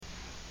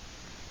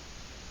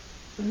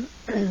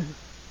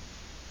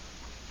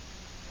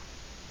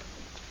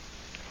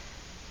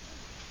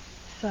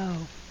So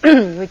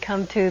we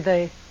come to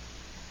the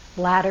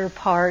latter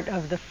part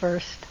of the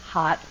first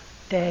hot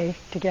day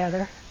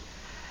together,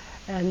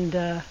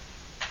 and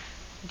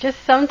just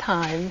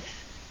sometimes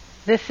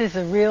this is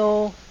a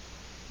real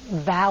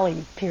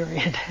valley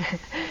period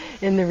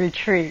in the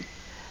retreat.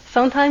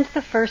 Sometimes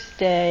the first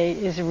day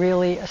is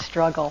really a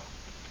struggle.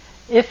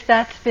 If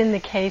that's been the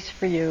case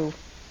for you,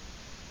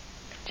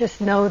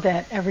 just know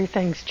that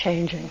everything's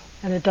changing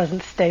and it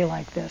doesn't stay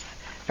like this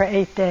for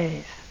 8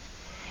 days.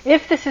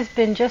 If this has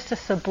been just a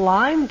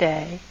sublime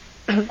day,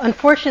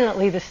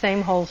 unfortunately the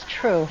same holds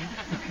true.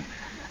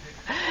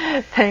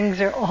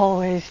 Things are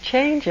always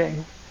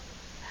changing.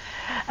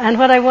 And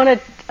what I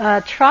want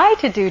to try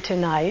to do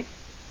tonight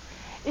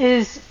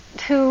is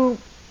to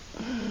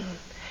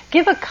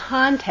give a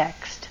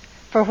context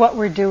for what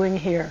we're doing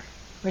here,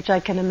 which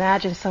I can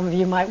imagine some of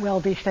you might well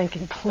be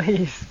thinking,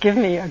 please give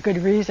me a good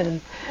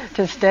reason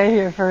to stay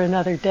here for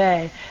another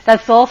day.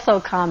 That's also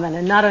common,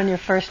 and not on your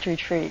first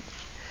retreat.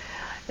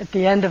 At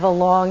the end of a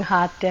long,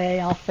 hot day,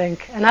 I'll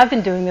think, and I've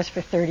been doing this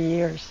for 30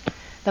 years,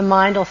 the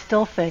mind will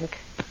still think,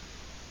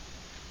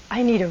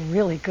 I need a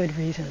really good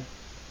reason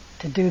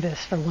to do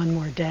this for one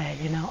more day.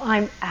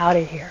 I'm out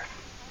of here.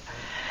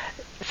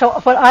 So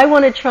what I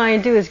want to try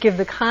and do is give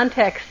the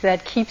context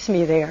that keeps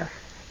me there,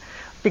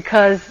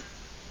 because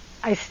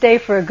I stay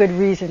for a good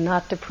reason,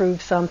 not to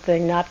prove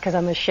something, not because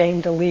I'm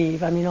ashamed to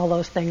leave. All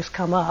those things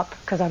come up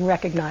because I'm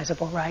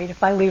recognizable, right?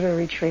 If I leave a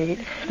retreat,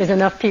 there's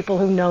enough people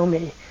who know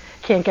me,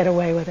 can't get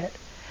away with it.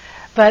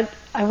 But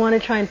I want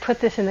to try and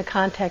put this in the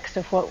context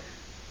of what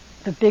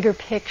the bigger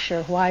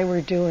picture, why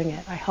we're doing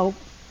it. I hope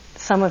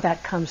some of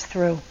that comes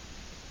through.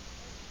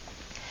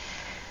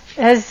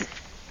 As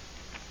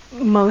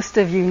most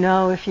of you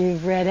know, if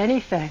you've read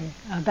anything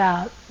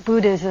about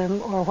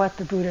Buddhism or what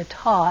the Buddha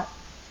taught,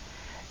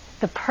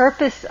 the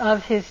purpose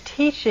of his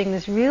teaching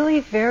is really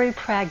very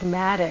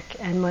pragmatic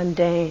and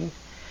mundane.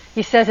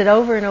 He says it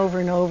over and over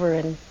and over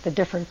in the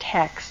different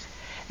texts,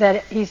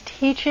 that he's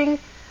teaching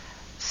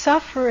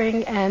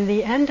suffering and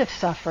the end of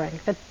suffering.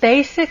 That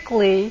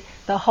basically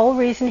the whole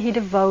reason he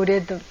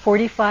devoted the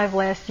 45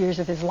 last years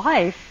of his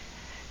life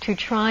to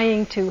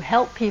trying to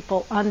help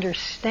people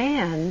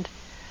understand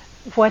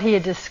what he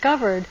had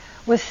discovered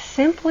was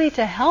simply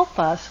to help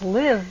us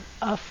live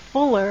a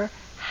fuller,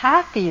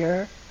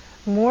 happier,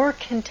 more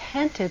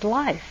contented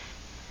life.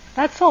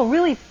 That's all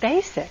really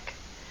basic.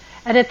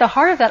 And at the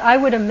heart of that, I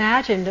would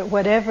imagine that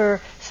whatever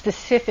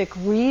specific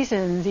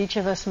reasons each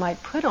of us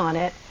might put on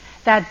it,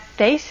 that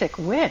basic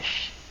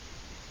wish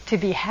to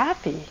be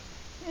happy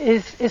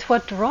is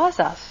what draws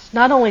us,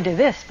 not only to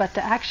this, but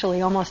to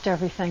actually almost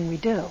everything we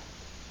do.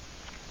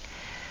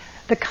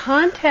 The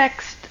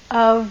context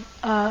of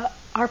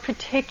our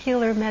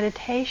particular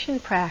meditation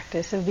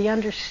practice, of the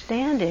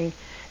understanding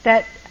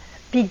that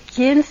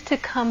begins to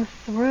come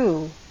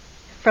through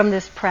from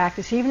this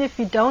practice, even if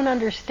you don't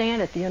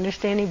understand it, the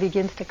understanding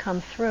begins to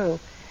come through,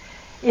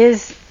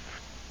 is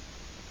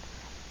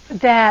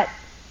that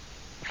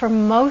for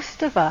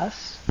most of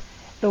us,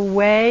 the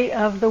way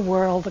of the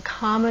world, the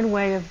common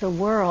way of the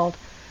world,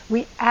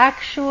 we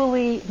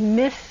actually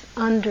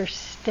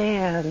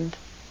misunderstand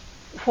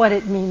what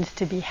it means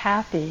to be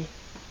happy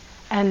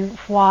and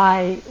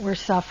why we're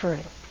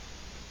suffering.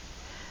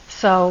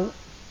 So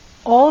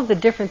all of the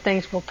different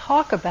things we'll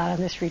talk about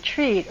in this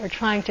retreat are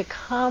trying to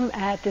come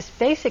at this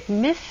basic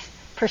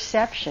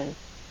misperception,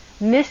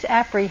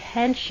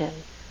 misapprehension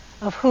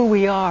of who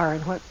we are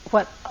and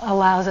what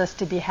allows us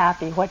to be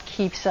happy, what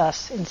keeps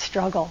us in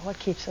struggle, what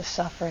keeps us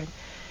suffering.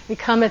 We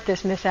come at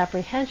this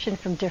misapprehension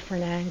from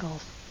different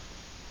angles.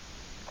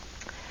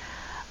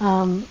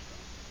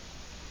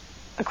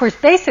 Of course,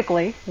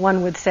 basically,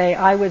 one would say,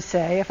 I would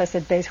say, if I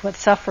said basic, what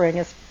suffering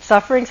is,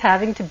 suffering's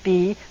having to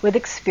be with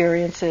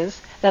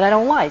experiences that I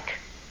don't like,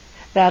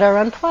 that are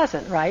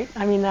unpleasant, right?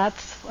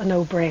 That's a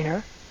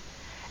no-brainer.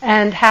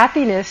 And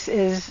happiness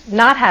is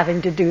not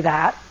having to do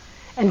that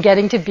and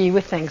getting to be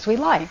with things we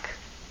like.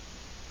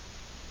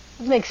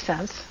 It makes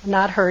sense.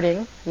 Not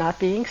hurting, not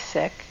being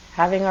sick,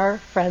 having our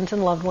friends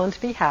and loved ones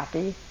be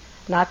happy,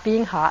 not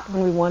being hot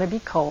when we want to be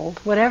cold,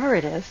 whatever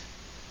it is.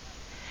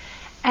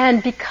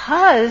 And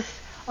because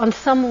on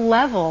some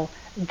level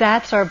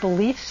that's our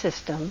belief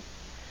system,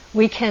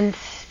 we can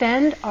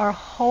spend our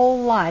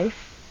whole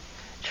life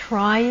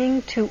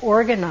trying to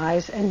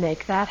organize and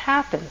make that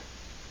happen.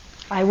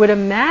 I would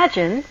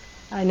imagine,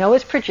 I know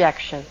it's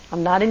projection,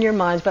 I'm not in your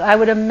minds, but I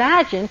would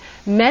imagine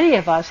many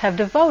of us have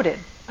devoted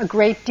a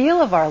great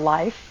deal of our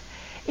life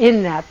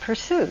in that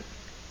pursuit.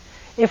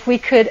 If we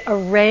could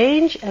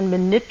arrange and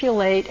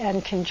manipulate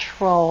and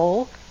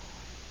control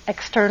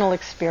external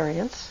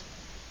experience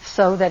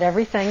so that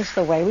everything's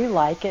the way we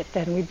like it,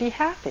 then we'd be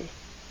happy.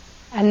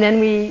 And then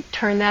we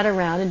turn that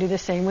around and do the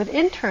same with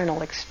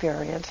internal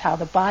experience, how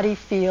the body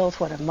feels,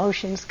 what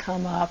emotions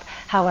come up,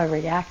 how I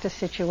react to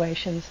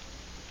situations.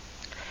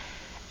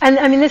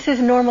 And this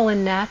is normal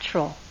and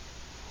natural.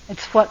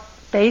 It's what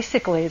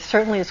basically,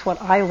 it's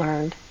what I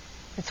learned.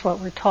 It's what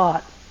we're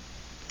taught.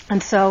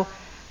 And so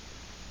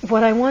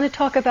what I want to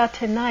talk about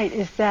tonight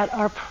is that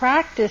our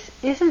practice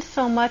isn't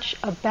so much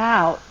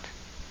about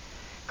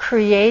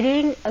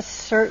creating a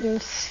certain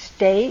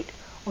state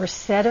or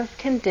set of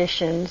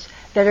conditions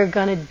that are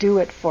going to do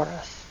it for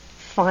us,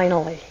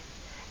 finally,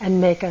 and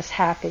make us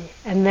happy.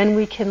 And then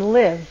we can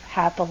live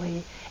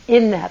happily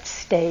in that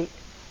state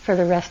for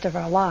the rest of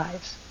our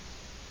lives.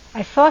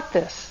 I thought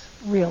this,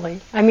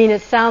 really. I mean,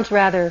 it sounds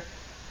rather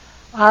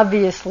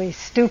obviously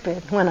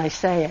stupid when I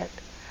say it,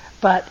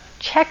 but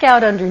check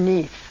out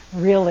underneath,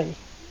 really,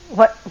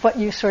 what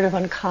you sort of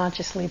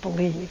unconsciously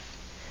believe.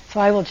 So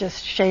I will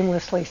just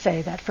shamelessly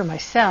say that for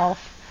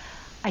myself,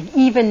 I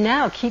even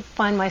now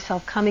find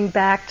myself coming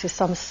back to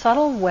some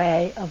subtle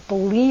way of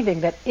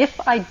believing that if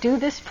I do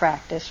this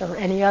practice or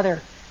any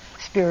other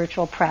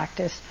spiritual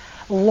practice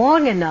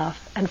long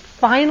enough and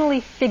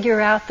finally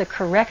figure out the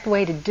correct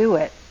way to do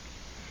it,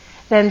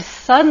 then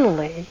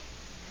suddenly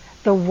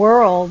the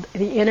world,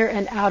 the inner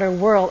and outer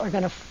world, are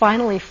going to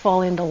finally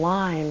fall into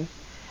line,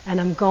 and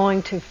I'm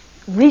going to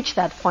reach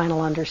that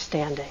final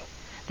understanding,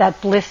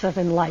 that bliss of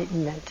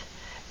enlightenment,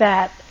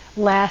 that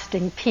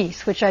lasting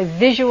peace, which I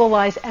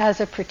visualize as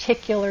a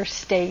particular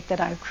state that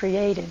I've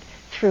created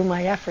through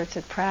my efforts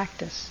at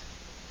practice.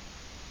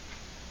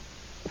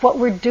 What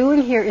we're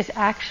doing here is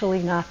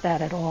actually not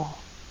that at all,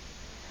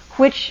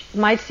 which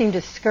might seem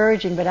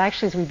discouraging, but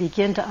actually as we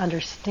begin to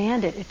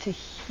understand it, it's a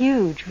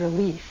huge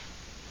relief.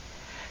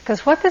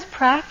 Because what this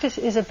practice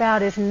is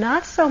about is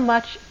not so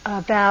much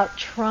about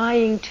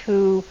trying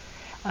to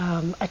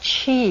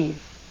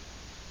achieve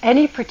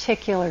any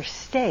particular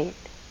state.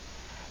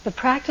 The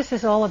practice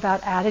is all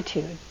about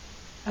attitude,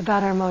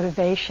 about our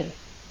motivation,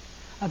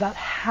 about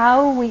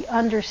how we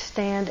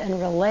understand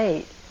and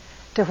relate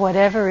to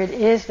whatever it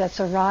is that's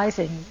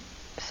arising,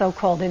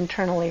 so-called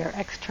internally or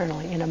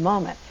externally, in a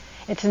moment.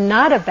 It's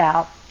not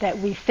about that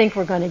we think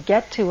we're going to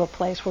get to a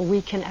place where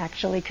we can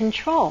actually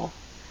control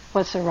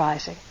what's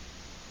arising,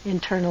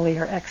 internally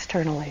or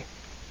externally.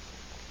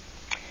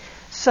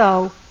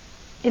 So,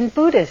 in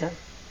Buddhism,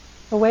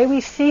 the way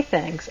we see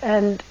things,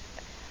 and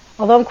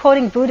although I'm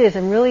quoting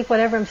Buddhism, really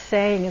whatever I'm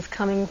saying is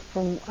coming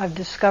from, I've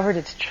discovered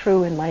it's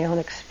true in my own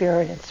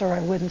experience, or I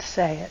wouldn't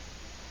say it.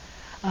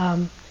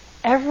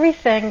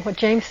 Everything, what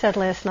James said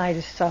last night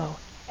is so,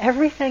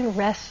 everything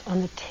rests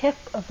on the tip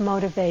of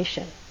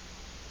motivation.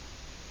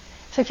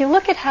 So if you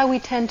look at how we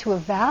tend to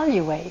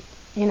evaluate,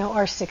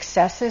 our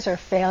successes or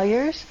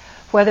failures,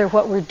 whether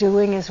what we're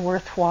doing is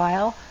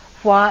worthwhile,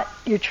 what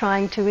you're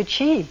trying to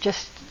achieve,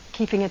 just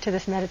keeping it to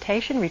this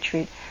meditation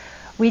retreat,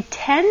 we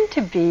tend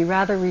to be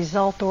rather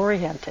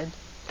result-oriented,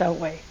 don't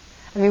we?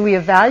 I mean, we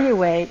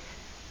evaluate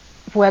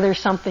whether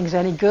something's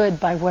any good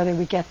by whether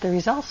we get the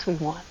results we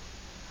want.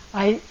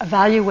 I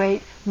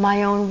evaluate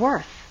my own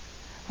worth,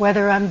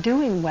 whether I'm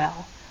doing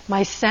well,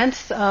 my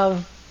sense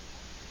of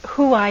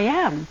who I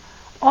am,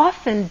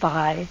 often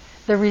by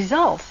the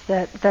results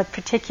that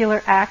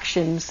particular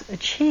actions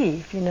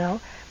achieve, We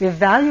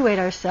evaluate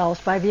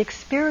ourselves by the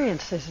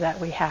experiences that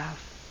we have.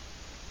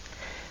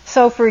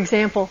 So, for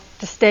example,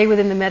 to stay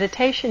within the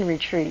meditation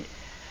retreat,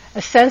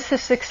 a sense of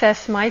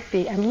success might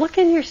be, and look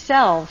in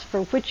yourselves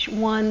for which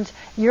ones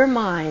your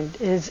mind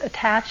is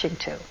attaching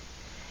to.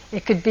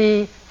 It could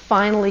be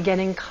finally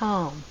getting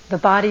calm, the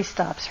body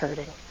stops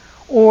hurting,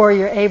 or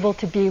you're able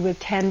to be with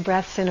 10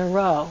 breaths in a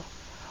row.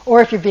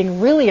 Or if you're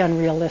being really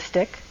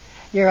unrealistic,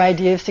 your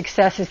idea of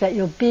success is that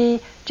you'll be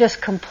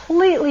just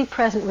completely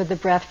present with the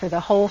breath for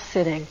the whole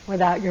sitting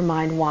without your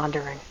mind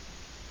wandering.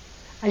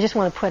 I just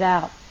want to put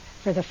out,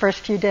 for the first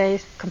few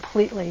days,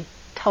 completely,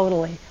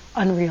 totally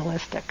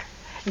unrealistic.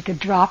 You could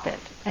drop it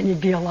and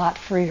you'd be a lot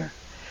freer.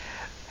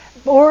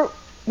 Or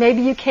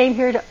maybe you came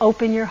here to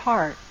open your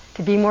heart,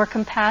 to be more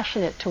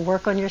compassionate, to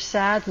work on your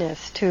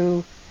sadness,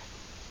 to,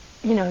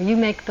 you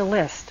make the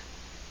list.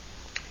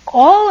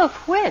 All of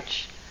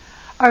which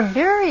are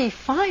very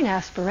fine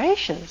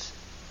aspirations.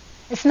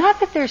 It's not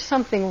that there's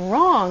something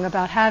wrong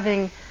about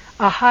having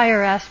a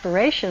higher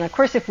aspiration. Of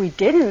course, if we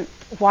didn't,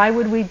 why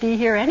would we be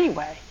here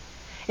anyway?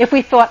 If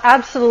we thought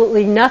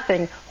absolutely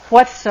nothing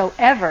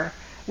whatsoever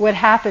would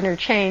happen or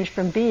change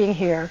from being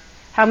here,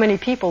 how many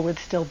people would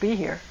still be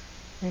here?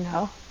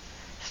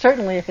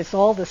 Certainly if it's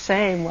all the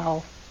same,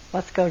 well,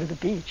 let's go to the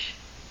beach.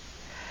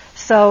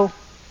 So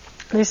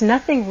there's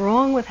nothing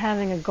wrong with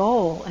having a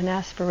goal, an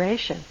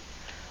aspiration.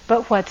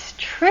 But what's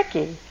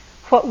tricky,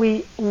 what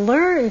we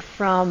learn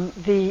from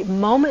the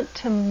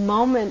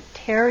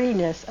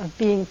moment-to-momentariness of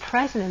being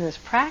present in this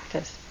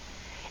practice,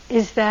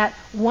 is that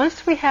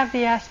once we have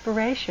the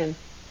aspiration,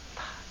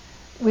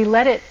 we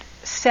let it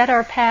set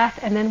our path,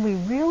 and then we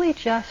really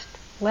just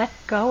let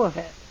go of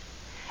it.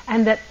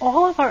 And that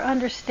all of our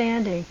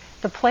understanding,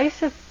 the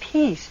place of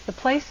peace, the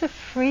place of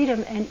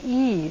freedom and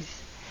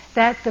ease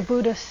that the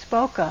Buddha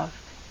spoke of,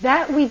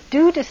 that we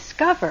do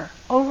discover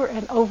over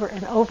and over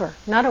and over,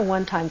 not a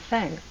one-time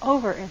thing,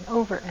 over and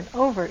over and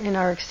over in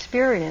our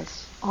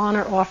experience on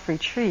or off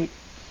retreat.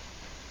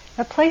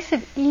 A place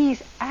of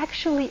ease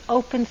actually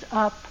opens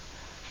up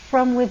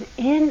from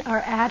within our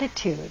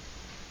attitude.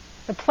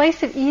 The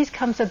place of ease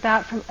comes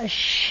about from a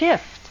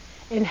shift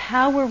in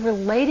how we're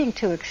relating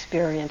to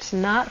experience,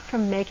 not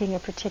from making a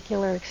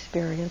particular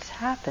experience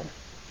happen.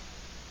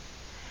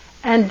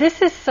 And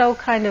this is so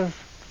kind of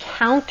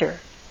counter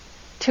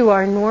to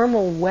our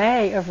normal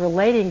way of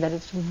relating that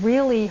it's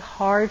really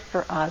hard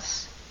for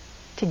us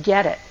to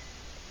get it.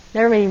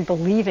 Never even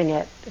believing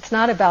it. It's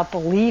not about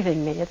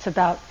believing me, it's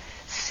about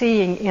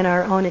seeing in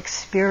our own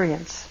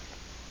experience.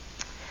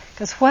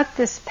 Because what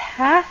this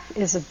path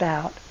is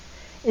about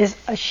is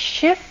a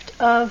shift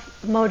of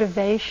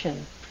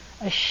motivation,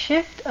 a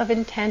shift of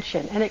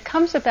intention, and it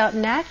comes about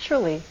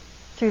naturally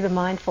through the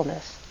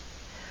mindfulness.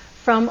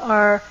 From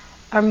our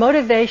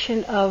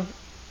motivation of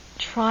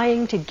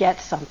trying to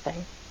get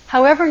something,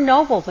 however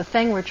noble the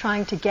thing we're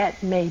trying to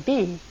get may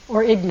be,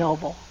 or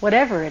ignoble,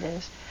 whatever it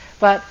is.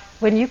 But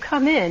when you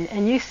come in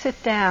and you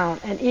sit down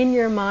and in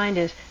your mind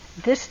is,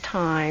 this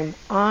time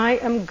I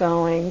am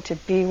going to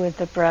be with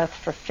the breath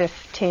for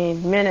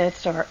 15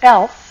 minutes or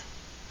else,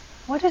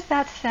 what does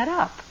that set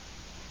up?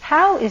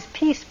 How is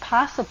peace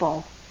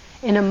possible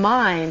in a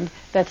mind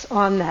that's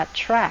on that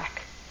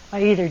track?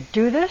 I either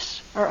do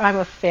this or I'm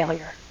a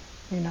failure,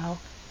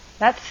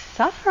 That's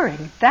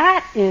suffering.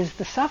 That is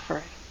the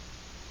suffering.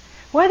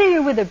 Whether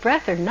you're with the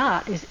breath or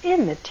not is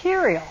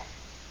immaterial.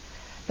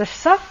 The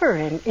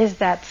suffering is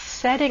that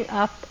setting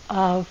up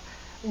of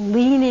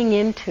leaning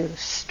into,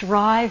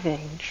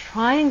 striving,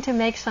 trying to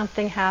make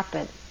something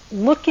happen,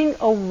 looking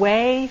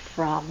away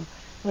from,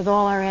 with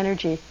all our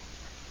energy,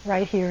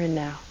 right here and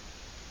now,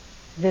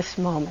 this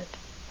moment,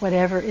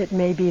 whatever it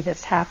may be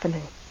that's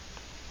happening.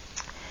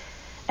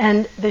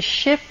 And the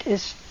shift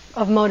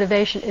of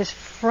motivation is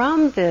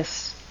from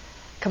this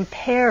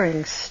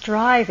comparing,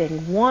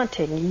 striving,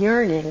 wanting,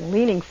 yearning,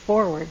 leaning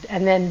forward,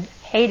 and then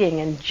hating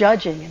and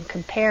judging and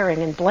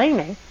comparing and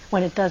blaming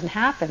when it doesn't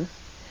happen.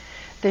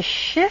 The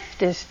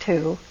shift is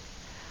to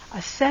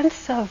a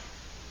sense of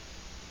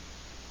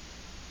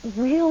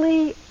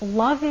really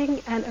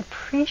loving and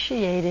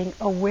appreciating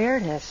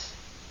awareness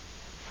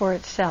for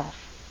itself.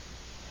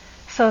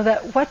 So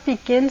that what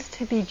begins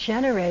to be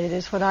generated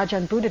is what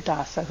Ajahn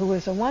Buddhadasa, who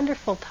was a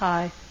wonderful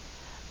Thai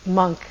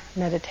monk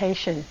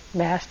meditation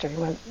master,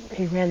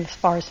 he ran this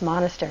forest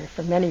monastery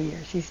for many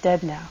years, he's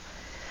dead now.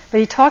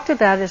 But he talked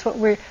about is what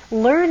we're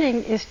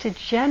learning is to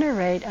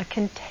generate a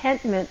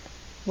contentment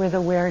with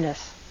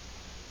awareness.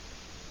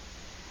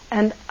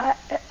 And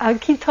I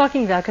keep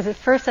talking about it because at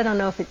first I don't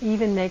know if it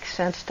even makes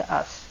sense to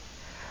us.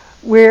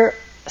 We're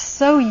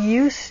so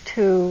used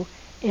to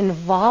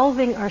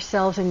involving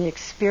ourselves in the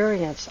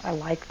experience. I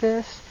like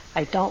this,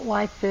 I don't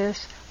like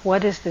this,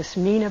 what does this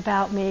mean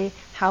about me?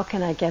 How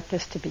can I get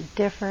this to be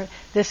different?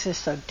 This is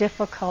so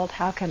difficult,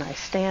 how can I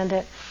stand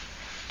it?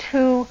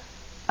 To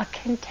a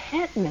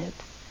contentment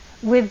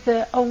with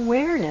the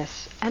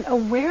awareness. And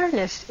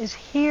awareness is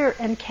here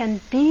and can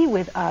be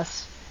with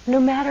us no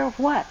matter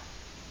what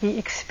the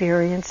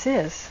experience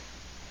is.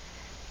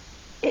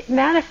 It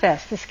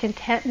manifests this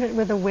contentment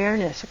with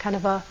awareness, a kind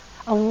of a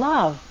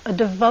love, a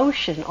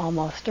devotion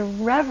almost, a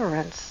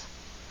reverence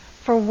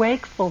for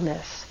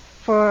wakefulness,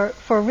 for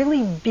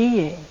really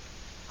being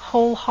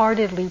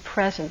wholeheartedly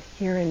present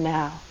here and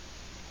now.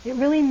 It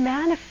really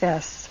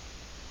manifests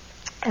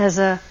as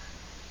our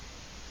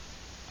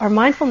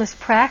mindfulness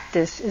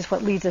practice is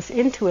what leads us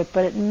into it,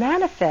 but it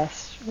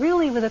manifests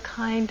really with a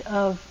kind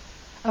of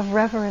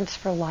reverence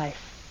for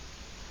life.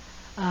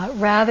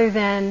 Rather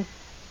than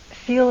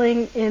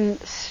feeling in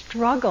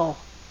struggle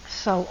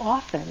so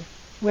often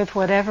with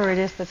whatever it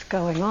is that's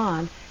going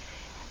on,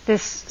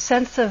 this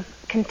sense of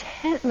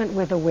contentment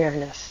with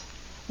awareness,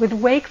 with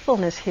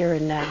wakefulness here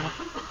and now,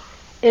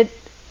 it's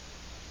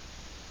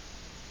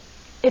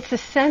a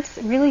sense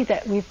really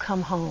that we've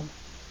come home.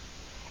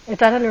 I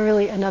don't know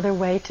really another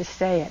way to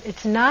say it.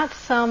 It's not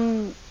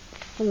some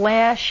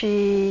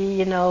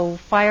flashy,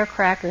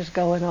 firecrackers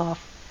going off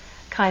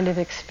kind of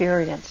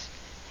experience.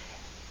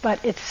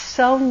 But it's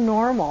so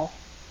normal.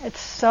 It's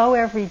so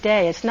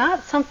everyday. It's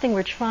not something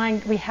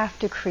we have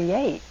to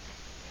create.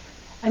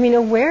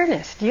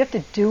 Awareness. Do you have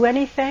to do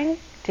anything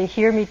to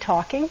hear me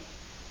talking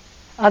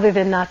other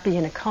than not be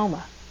in a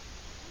coma?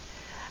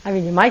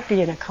 You might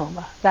be in a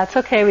coma. That's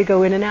okay. We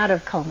go in and out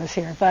of comas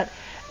here. But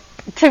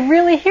to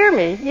really hear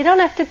me, you don't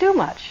have to do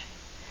much.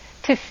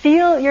 To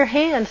feel your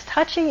hands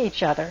touching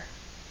each other,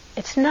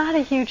 it's not a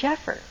huge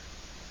effort.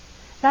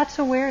 That's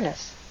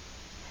awareness.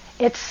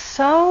 It's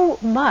so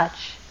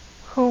much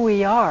who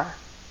we are.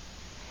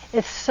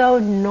 It's so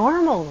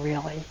normal,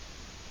 really,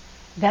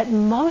 that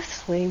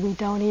mostly we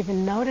don't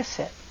even notice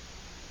it.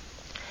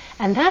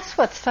 And that's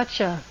what's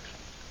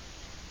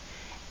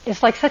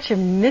it's like such a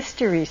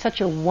mystery, such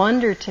a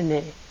wonder to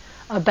me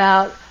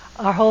about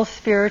our whole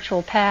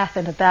spiritual path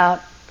and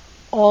about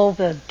all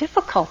the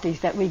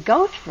difficulties that we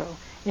go through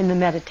in the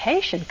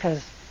meditation,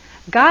 because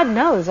God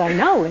knows, I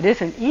know, it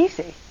isn't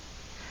easy.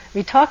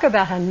 We talk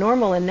about how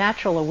normal and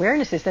natural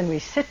awareness is, then we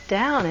sit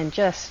down and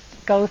just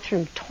go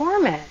through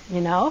torment,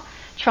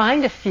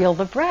 trying to feel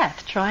the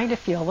breath, trying to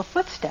feel the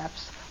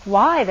footsteps.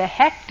 Why the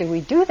heck do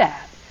we do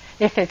that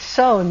if it's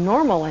so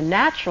normal and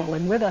natural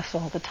and with us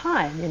all the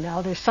time?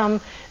 There's some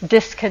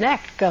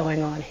disconnect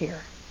going on here.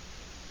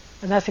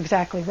 And that's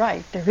exactly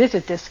right. There is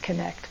a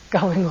disconnect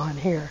going on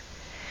here.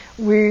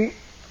 We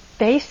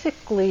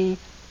basically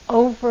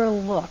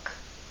overlook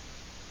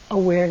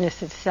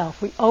awareness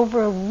itself. We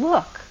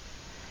overlook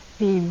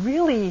the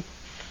really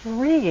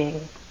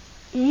freeing,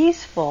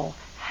 easeful,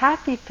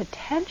 happy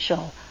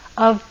potential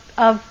of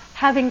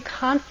having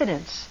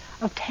confidence,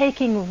 of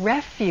taking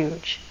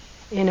refuge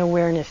in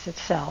awareness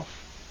itself.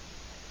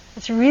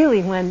 It's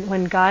really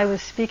when Guy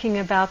was speaking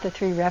about the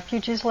 3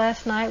 refuges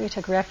last night, we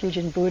took refuge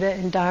in Buddha,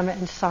 in Dharma,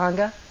 and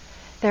Sangha.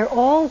 They're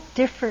all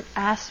different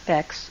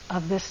aspects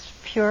of this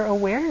pure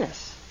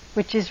awareness,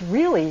 which is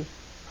really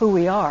who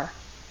we are.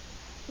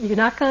 You're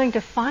not going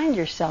to find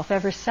yourself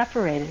ever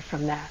separated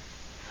from that.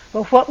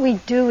 But what we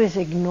do is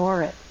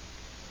ignore it.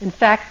 In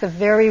fact, the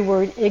very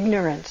word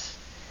ignorance,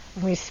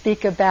 when we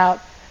speak about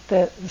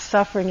the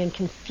suffering and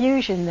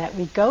confusion that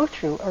we go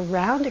through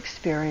around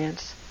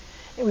experience,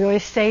 we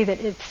always say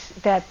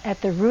that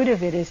at the root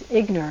of it is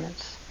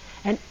ignorance.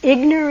 And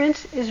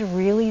ignorance is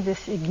really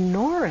this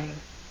ignoring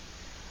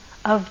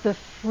of the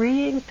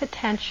freeing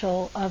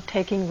potential of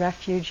taking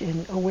refuge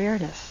in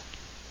awareness.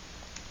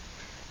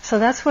 So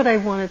that's what I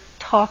want to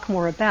talk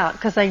more about,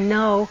 because I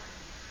know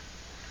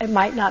it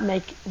might not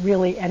make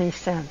really any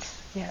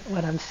sense yet,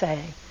 what I'm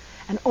saying.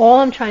 And all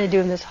I'm trying to do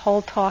in this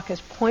whole talk is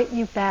point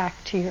you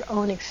back to your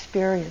own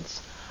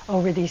experience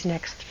over these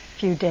next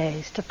few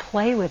days, to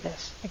play with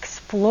this,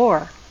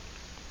 explore.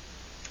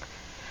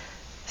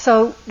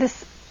 So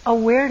this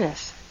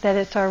awareness that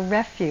it's our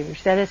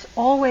refuge, that it's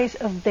always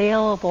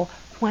available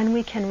when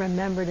we can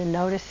remember to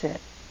notice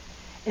it.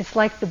 It's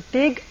like the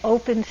big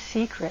open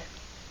secret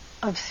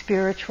of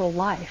spiritual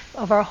life,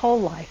 of our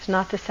whole life,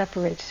 not to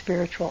separate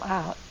spiritual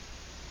out.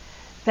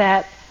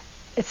 That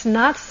it's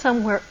not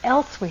somewhere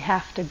else we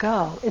have to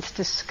go. It's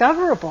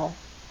discoverable,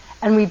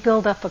 and we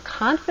build up a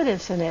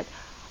confidence in it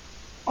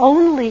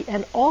only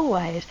and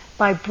always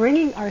by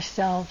bringing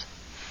ourselves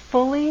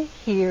fully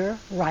here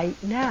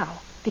right now.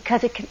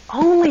 Because it can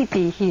only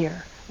be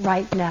here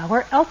right now.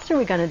 Where else are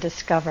we going to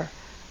discover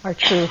our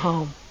true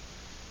home?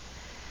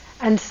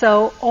 And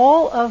so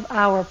all of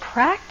our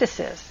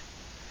practices,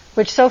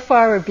 which so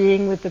far are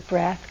being with the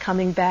breath,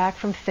 coming back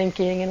from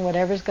thinking and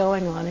whatever's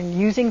going on, and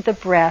using the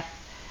breath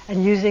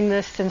and using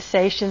the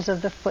sensations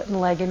of the foot and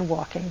leg in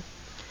walking,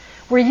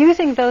 we're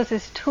using those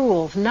as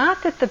tools.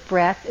 Not that the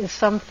breath is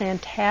some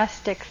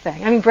fantastic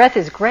thing. I mean, breath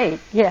is great.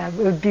 Yeah,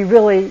 we would be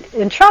really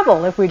in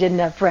trouble if we didn't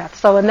have breath.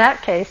 So in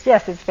that case,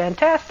 yes, it's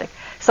fantastic.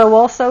 So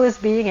also is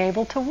being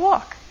able to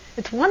walk.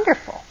 It's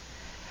wonderful.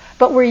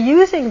 But we're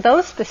using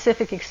those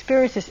specific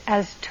experiences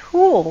as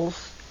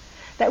tools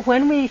that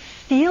when we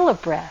feel a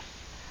breath,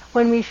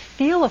 when we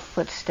feel a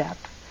footstep,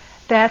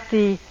 that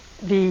the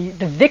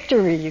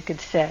victory, you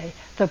could say,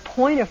 the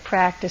point of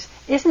practice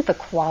isn't the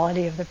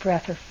quality of the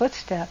breath or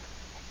footstep.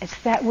 It's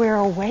that we're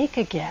awake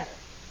again.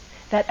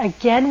 That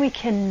again we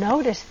can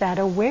notice that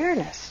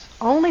awareness.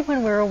 Only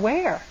when we're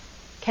aware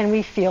can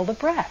we feel the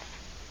breath.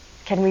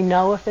 Can we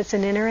know if it's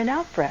an in or an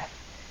out breath?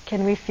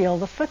 Can we feel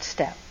the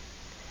footstep?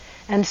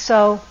 And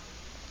so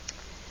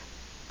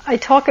I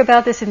talk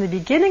about this in the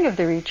beginning of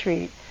the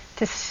retreat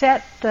to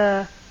set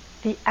the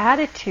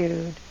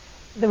attitude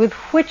with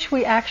which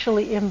we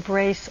actually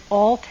embrace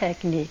all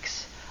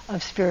techniques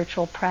of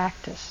spiritual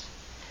practice.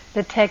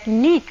 The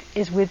technique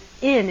is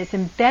within, it's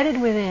embedded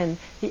within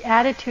the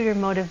attitude or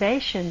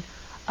motivation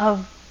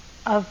of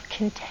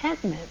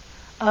contentment,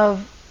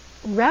 of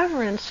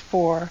reverence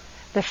for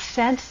the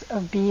sense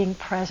of being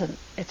present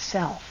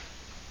itself.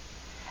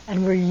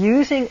 And we're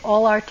using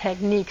all our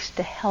techniques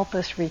to help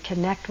us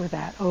reconnect with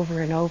that over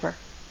and over.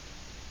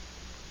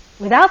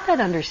 Without that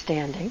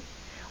understanding,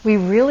 we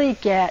really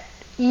get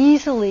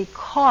easily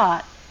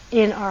caught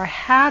in our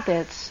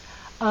habits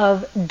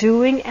of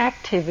doing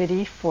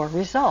activity for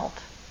result.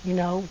 You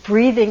know,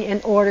 breathing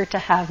in order to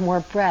have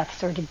more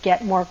breaths, or to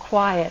get more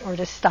quiet, or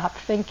to stop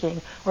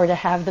thinking, or to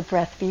have the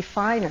breath be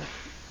finer,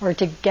 or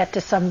to get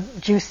to some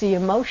juicy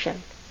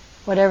emotion,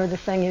 whatever the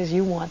thing is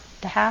you want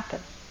to happen.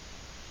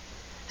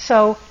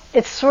 So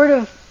it's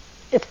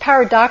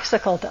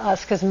paradoxical to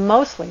us, because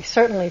mostly,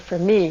 certainly for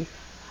me,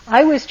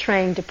 I was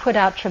trained to put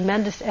out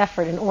tremendous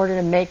effort in order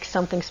to make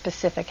something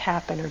specific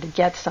happen or to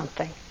get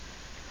something.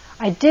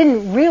 I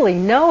didn't really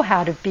know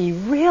how to be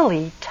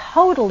really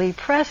totally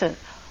present,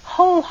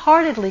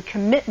 wholeheartedly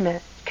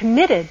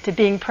committed to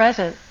being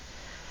present,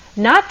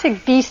 not to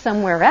be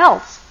somewhere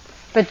else,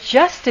 but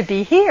just to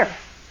be here,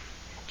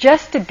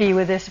 just to be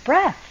with this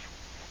breath,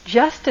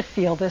 just to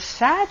feel this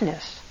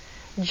sadness,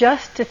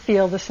 just to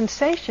feel the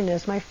sensation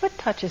as my foot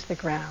touches the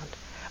ground,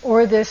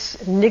 or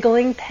this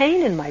niggling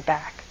pain in my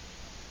back.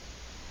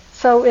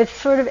 So it's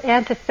sort of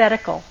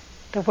antithetical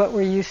to what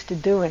we're used to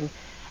doing.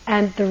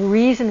 And the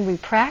reason we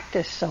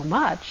practice so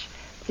much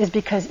is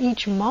because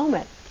each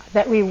moment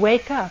that we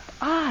wake up,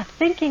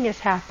 thinking is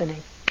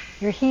happening.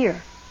 You're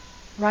here,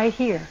 right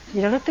here.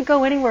 You don't have to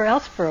go anywhere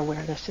else for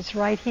awareness. It's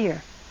right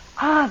here.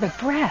 The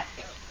breath.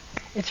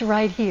 It's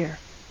right here.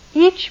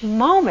 Each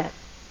moment,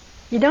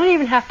 you don't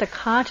even have to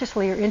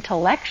consciously or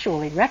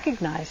intellectually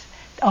recognize,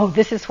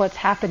 this is what's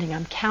happening.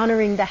 I'm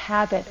countering the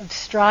habit of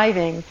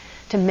striving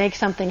to make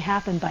something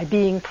happen by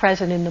being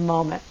present in the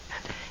moment.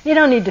 You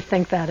don't need to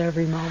think that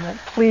every moment.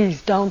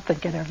 Please don't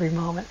think it every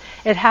moment.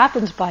 It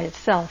happens by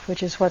itself,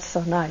 which is what's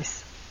so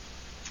nice.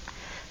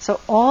 So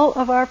all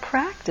of our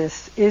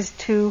practice is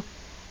to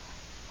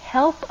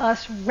help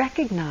us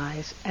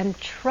recognize and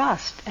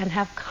trust and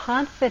have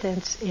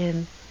confidence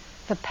in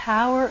the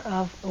power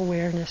of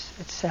awareness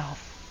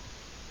itself.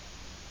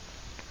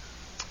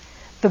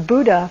 The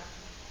Buddha,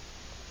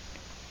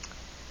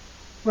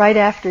 right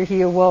after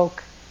he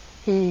awoke,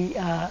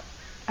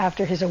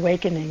 after his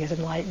awakening, his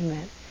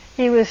enlightenment,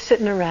 he was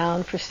sitting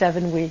around for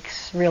 7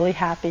 weeks, really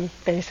happy,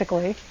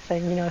 basically,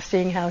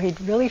 seeing how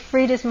he'd really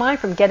freed his mind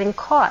from getting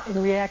caught in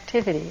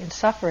reactivity and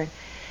suffering.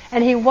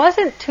 And he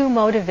wasn't too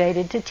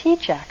motivated to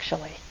teach,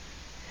 actually.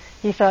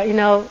 He thought,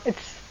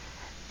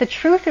 the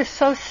truth is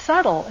so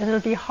subtle, and it'll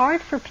be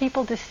hard for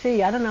people to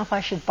see. I don't know if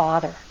I should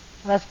bother.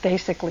 That's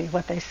basically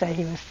what they say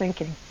he was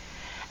thinking.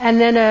 And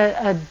then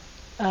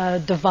a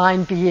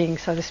divine being,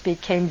 so to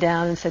speak, came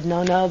down and said,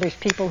 no, there's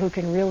people who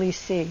can really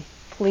see.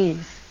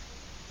 Please,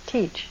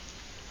 teach.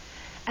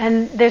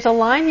 And there's a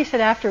line he said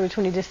afterwards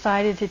when he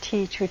decided to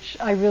teach, which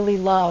I really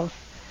love,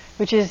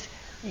 which is,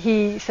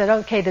 he said,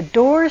 okay, the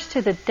doors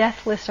to the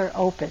deathless are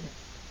open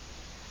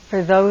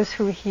for those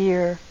who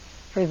hear,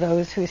 for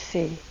those who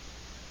see.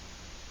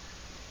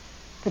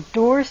 The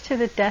doors to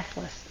the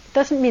deathless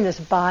doesn't mean this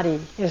body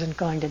isn't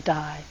going to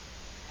die.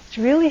 It's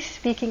really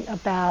speaking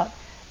about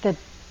the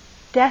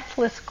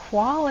deathless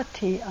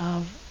quality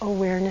of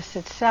awareness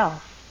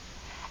itself.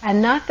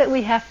 And not that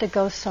we have to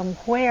go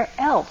somewhere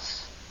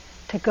else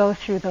to go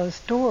through those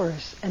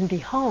doors and be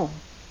home.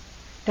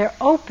 They're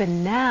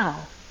open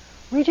now.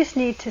 We just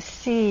need to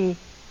see,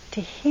 to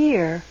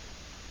hear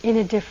in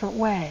a different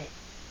way.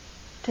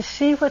 To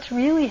see what's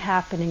really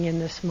happening in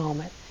this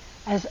moment,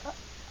 as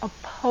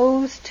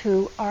opposed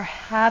to our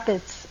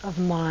habits of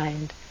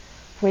mind,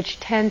 which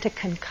tend to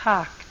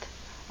concoct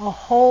a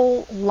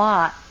whole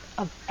lot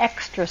of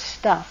extra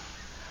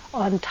stuff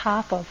on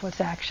top of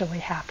what's actually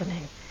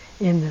happening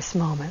in this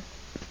moment,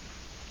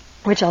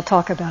 which I'll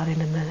talk about in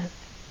a minute.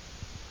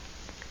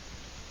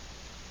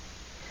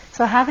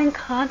 So having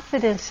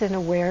confidence in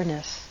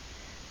awareness,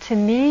 to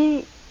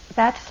me,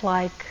 it's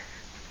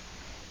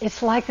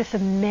like this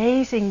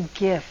amazing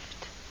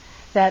gift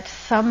that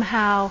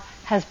somehow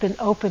has been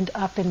opened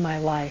up in my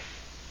life.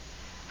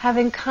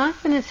 Having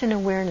confidence in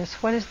awareness,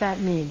 what does that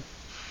mean?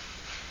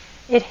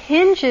 It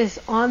hinges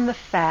on the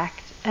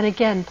fact, and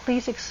again,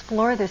 please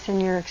explore this in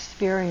your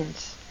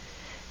experience,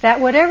 that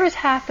whatever's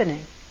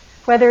happening,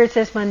 whether it's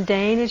as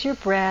mundane as your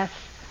breath,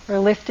 or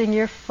lifting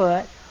your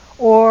foot,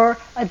 or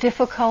a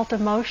difficult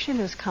emotion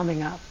is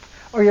coming up,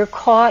 or you're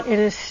caught in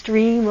a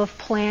stream of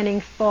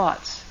planning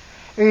thoughts,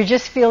 or you're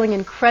just feeling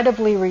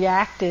incredibly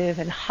reactive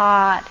and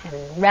hot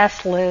and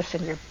restless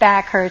and your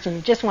back hurts and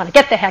you just want to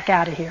get the heck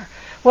out of here.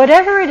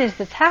 Whatever it is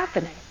that's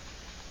happening.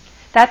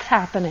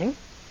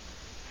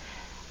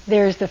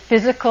 There's the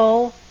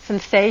physical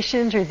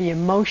sensations or the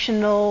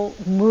emotional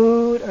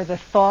mood or the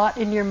thought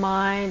in your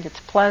mind. It's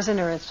pleasant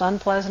or it's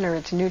unpleasant or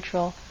it's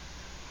neutral.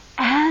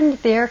 And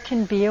there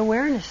can be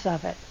awareness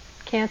of it,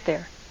 can't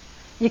there?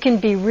 You can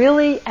be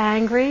really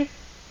angry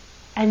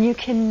and you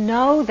can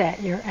know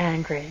that you're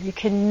angry. You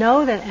can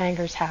know that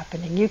anger's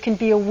happening. You can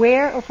be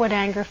aware of what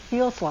anger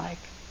feels like.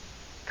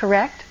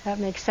 Correct? That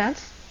makes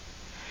sense?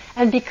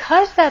 And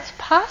because that's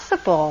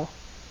possible,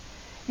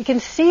 you can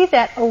see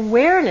that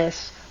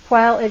awareness,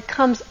 while it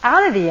comes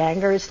out of the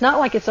anger, it's not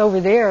like it's over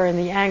there and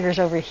the anger's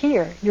over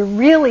here. You're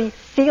really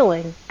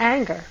feeling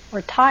anger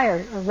or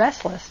tired or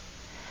restless.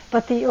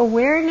 But the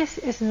awareness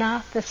is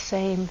not the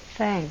same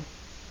thing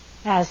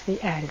as the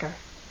anger.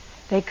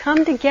 They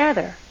come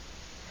together.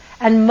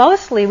 And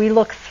mostly we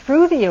look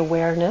through the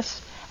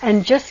awareness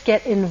and just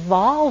get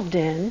involved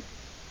in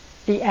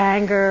the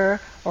anger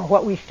or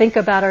what we think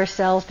about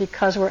ourselves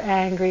because we're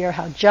angry, or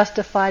how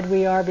justified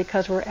we are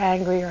because we're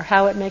angry, or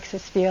how it makes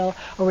us feel,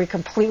 or we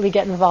completely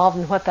get involved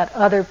in what that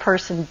other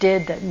person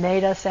did that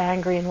made us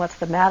angry and what's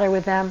the matter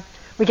with them.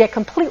 We get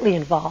completely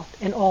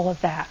involved in all of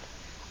that,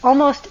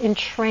 almost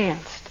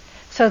entranced,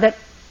 so that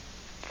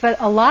for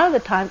a lot of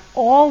the time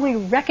all we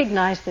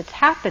recognize that's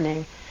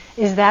happening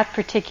is that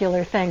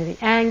particular thing,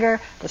 the anger,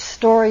 the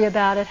story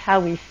about it, how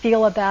we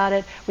feel about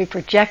it. We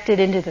project it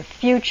into the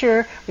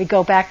future. We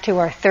go back to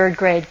our 3rd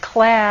grade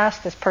class.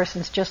 This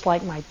person's just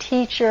like my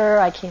teacher.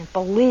 I can't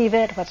believe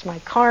it. What's my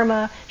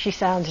karma? She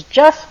sounds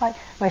just like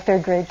my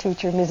 3rd grade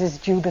teacher, Mrs.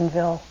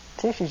 Jubinville.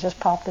 See, she just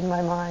popped in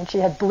my mind. She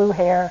had blue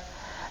hair,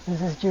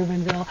 Mrs.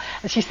 Jubinville.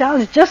 And she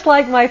sounds just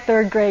like my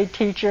 3rd grade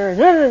teacher. And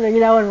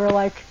we're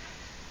like,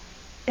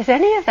 is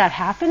any of that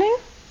happening?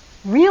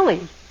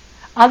 Really?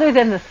 Other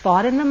than the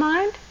thought in the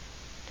mind?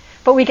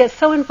 But we get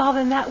so involved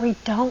in that we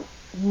don't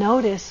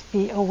notice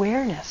the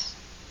awareness.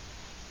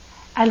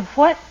 And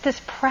what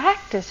this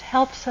practice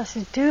helps us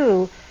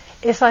do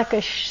is like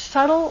a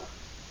subtle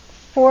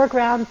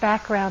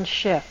foreground-background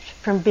shift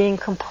from being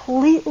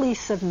completely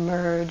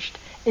submerged,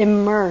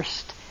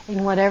 immersed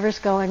in whatever's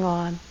going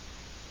on,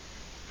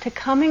 to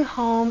coming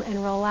home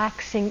and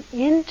relaxing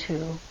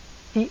into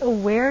the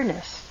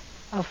awareness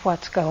of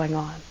what's going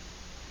on.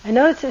 I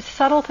know it's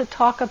subtle to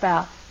talk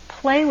about.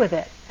 Play with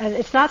it. And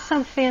it's not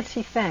some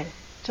fancy thing.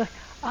 It's like,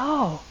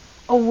 oh,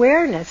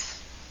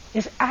 awareness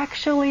is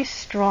actually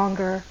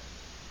stronger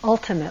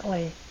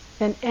ultimately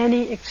than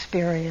any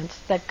experience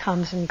that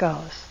comes and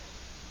goes.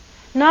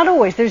 Not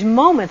always. There's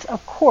moments,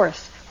 of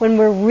course, when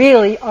we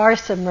really are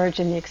submerged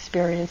in the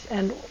experience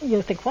and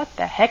you think, what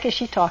the heck is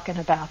she talking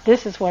about?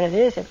 This is what it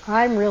is and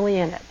I'm really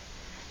in it.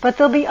 But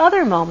there'll be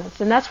other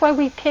moments, and that's why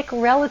we pick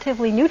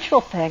relatively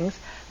neutral things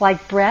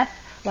like breath,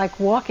 like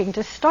walking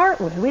to start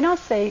with. We don't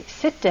say,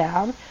 sit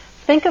down,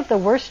 think of the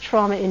worst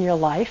trauma in your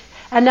life,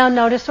 and now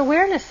notice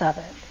awareness of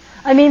it.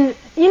 I mean,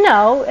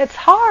 it's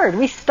hard.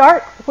 We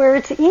start where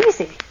it's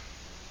easy.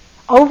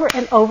 Over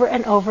and over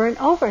and over and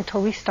over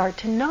until we start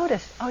to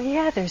notice, oh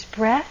yeah, there's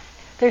breath,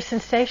 there's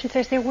sensations,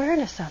 there's the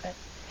awareness of it.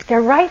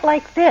 They're right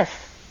like this.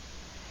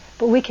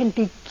 But we can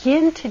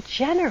begin to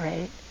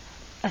generate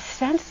a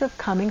sense of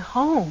coming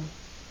home.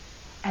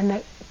 And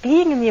that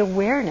being in the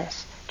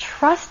awareness,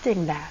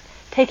 trusting that,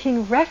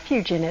 taking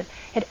refuge in it,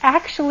 it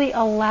actually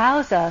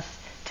allows us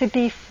to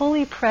be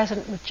fully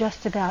present with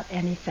just about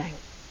anything.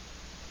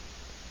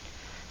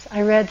 So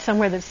I read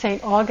somewhere that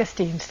St.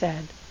 Augustine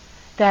said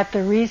that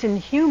the reason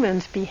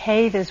humans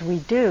behave as we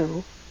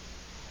do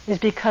is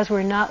because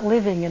we're not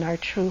living in our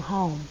true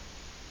home.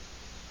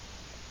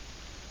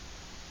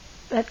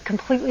 That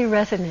completely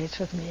resonates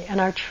with me. And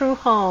our true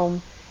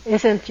home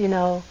isn't,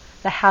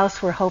 the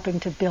house we're hoping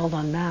to build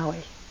on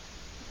Maui.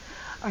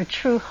 Our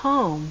true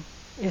home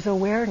is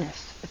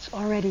awareness. It's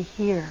already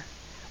here.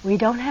 We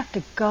don't have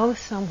to go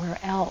somewhere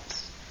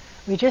else.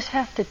 We just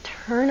have to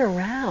turn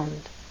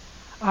around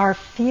our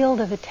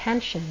field of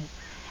attention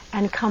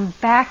and come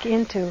back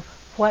into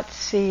what's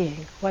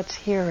seeing, what's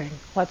hearing,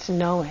 what's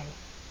knowing,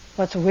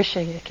 what's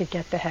wishing it could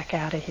get the heck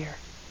out of here.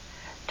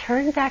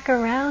 Turn back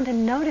around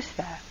and notice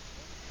that.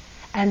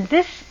 And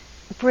this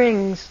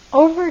brings,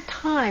 over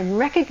time,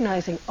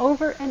 recognizing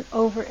over and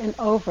over and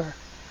over,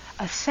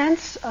 a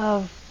sense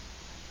of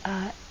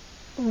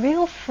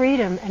real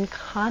freedom and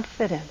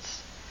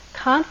confidence.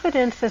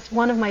 Confidence, as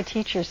one of my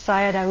teachers,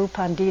 Sayadaw U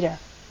Pandita,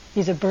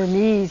 he's a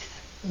Burmese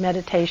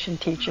meditation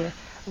teacher,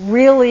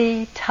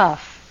 really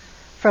tough,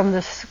 from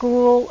the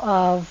school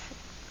of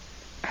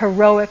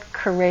heroic,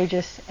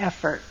 courageous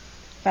effort.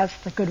 That's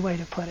the good way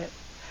to put it.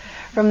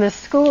 From the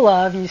school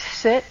of you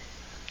sit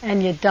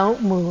and you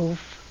don't move.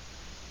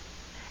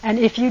 And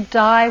if you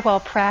die while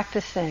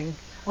practicing,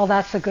 well,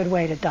 that's a good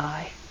way to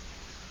die.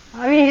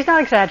 I mean, he's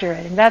not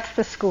exaggerating. That's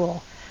the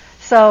school.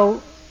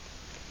 So,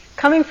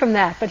 coming from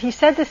that, but he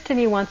said this to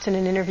me once in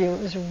an interview.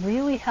 It was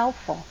really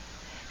helpful.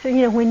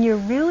 So, when you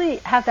really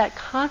have that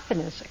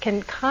confidence,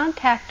 can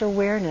contact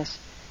awareness,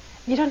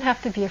 you don't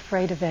have to be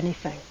afraid of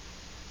anything.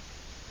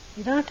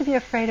 You don't have to be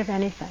afraid of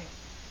anything.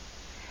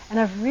 And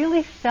I've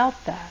really felt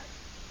that.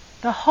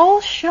 The whole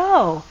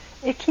show,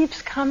 it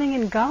keeps coming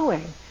and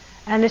going.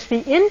 And it's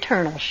the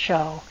internal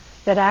show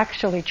that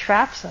actually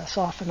traps us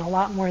often a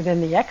lot more than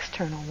the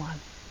external one.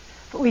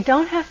 But we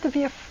don't have to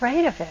be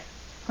afraid of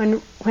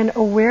it when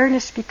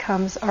awareness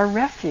becomes our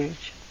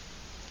refuge.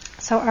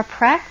 So our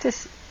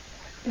practice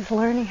is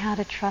learning how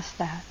to trust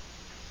that.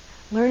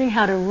 Learning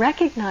how to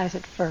recognize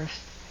it first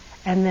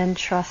and then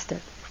trust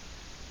it.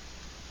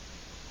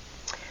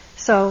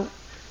 So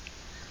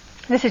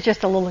this is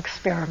just a little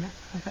experiment.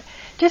 Okay?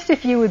 Just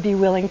if you would be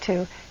willing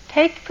to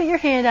put your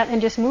hand out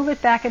and just move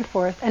it back and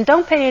forth and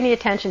don't pay any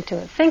attention to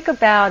it. Think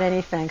about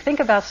anything.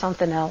 Think about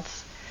something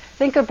else.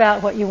 Think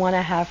about what you want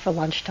to have for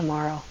lunch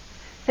tomorrow.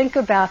 Think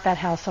about that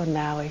house on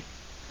Maui.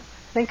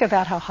 Think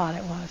about how hot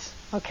it was.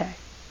 Okay.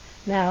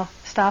 Now,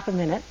 stop a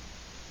minute.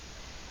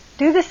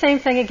 Do the same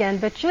thing again,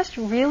 but just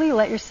really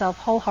let yourself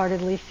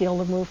wholeheartedly feel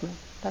the movement.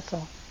 That's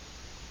all.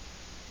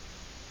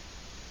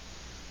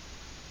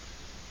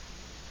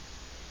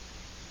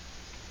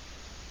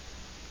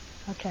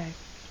 Okay.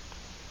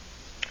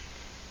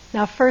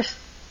 Now first,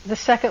 the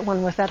second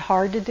one, was that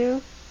hard to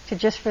do? To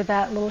just for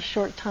that little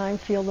short time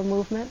feel the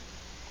movement?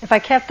 If I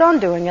kept on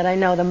doing it, I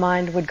know the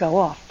mind would go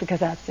off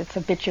because it's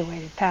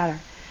habituated pattern.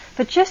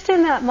 But just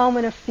in that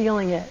moment of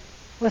feeling it,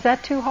 was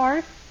that too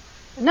hard?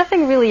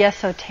 Nothing really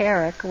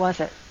esoteric, was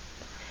it?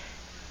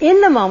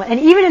 In the moment, and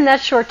even in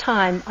that short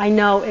time, I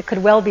know it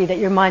could well be that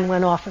your mind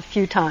went off a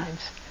few times.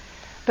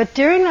 But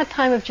during that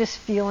time of just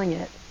feeling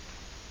it,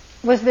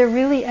 was there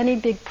really any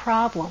big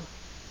problem?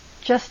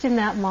 Just in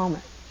that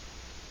moment.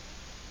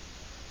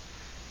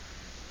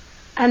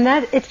 And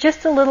that it's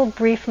just a little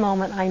brief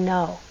moment, I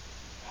know.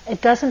 It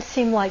doesn't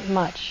seem like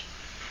much.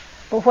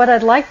 But what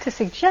I'd like to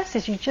suggest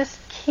is you just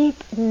keep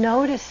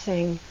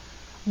noticing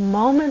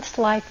moments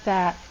like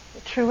that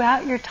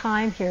throughout your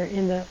time here,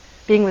 in the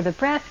being with the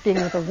breath, being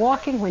with the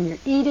walking, when you're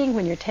eating,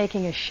 when you're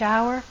taking a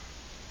shower.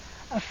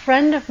 A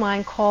friend of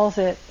mine calls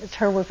it, it's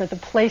her word for the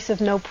place of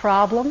no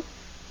problem.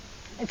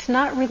 It's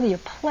not really a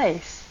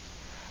place,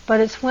 but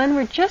it's when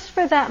we're just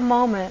for that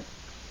moment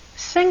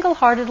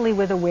single-heartedly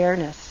with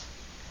awareness.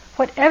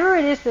 Whatever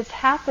it is that's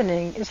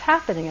happening is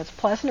happening. It's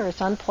pleasant or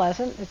it's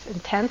unpleasant, it's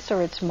intense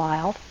or it's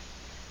mild.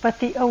 But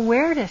the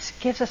awareness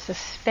gives us a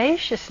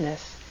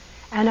spaciousness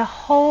and a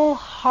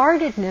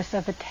wholeheartedness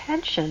of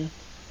attention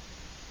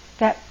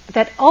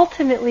that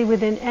ultimately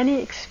within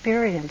any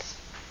experience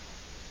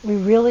we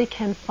really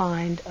can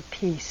find a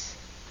peace,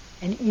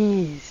 an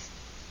ease,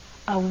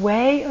 a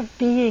way of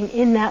being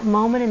in that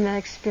moment, in that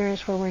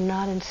experience where we're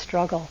not in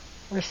struggle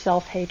or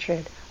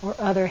self-hatred or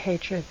other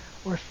hatred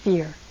or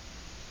fear.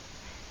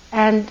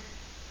 And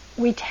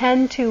we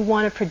tend to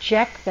want to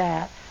project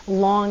that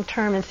long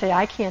term and say,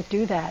 I can't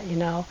do that,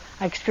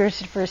 I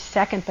experienced it for a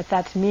second, but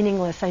that's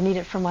meaningless. I need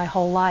it for my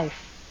whole life.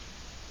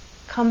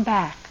 Come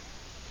back.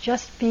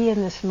 Just be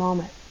in this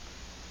moment.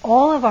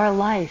 All of our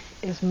life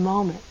is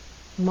moment,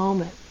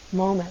 moment,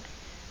 moment.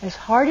 As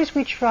hard as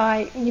we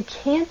try, you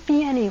can't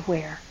be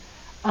anywhere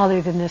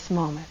other than this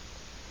moment.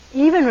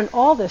 Even when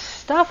all this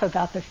stuff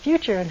about the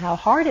future and how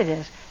hard it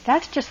is,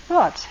 that's just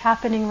thoughts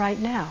happening right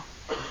now.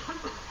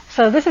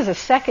 So this is a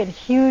second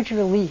huge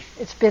relief.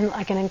 It's been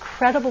like an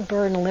incredible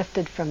burden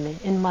lifted from me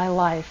in my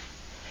life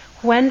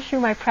when through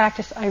my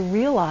practice I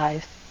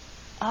realized,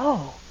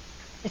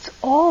 it's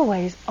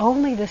always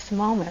only this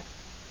moment.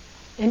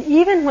 And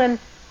even when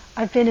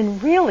I've been in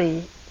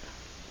really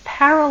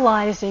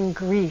paralyzing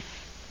grief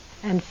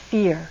and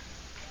fear,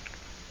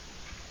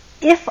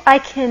 if I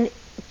can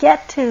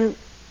get to,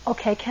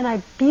 can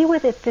I be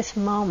with it this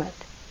moment?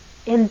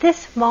 In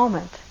this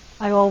moment,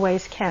 I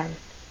always can.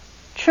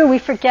 True, we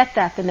forget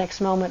that the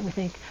next moment. We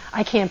think,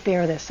 I can't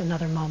bear this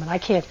another moment. I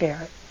can't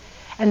bear it.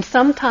 And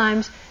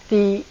sometimes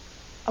the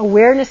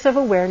awareness of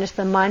awareness,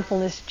 the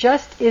mindfulness,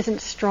 just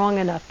isn't strong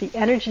enough. The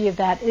energy of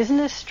that isn't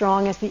as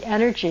strong as the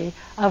energy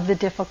of the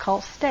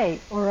difficult state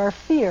or our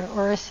fear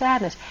or our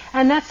sadness.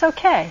 And that's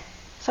okay.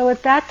 So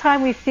at that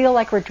time we feel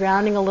like we're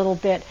drowning a little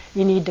bit.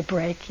 You need to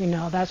break,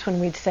 that's when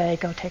we'd say,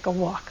 go take a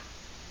walk.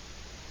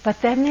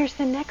 But then there's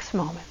the next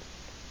moment.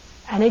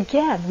 And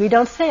again, we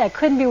don't say, I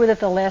couldn't be with it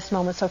the last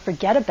moment, so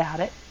forget about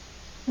it.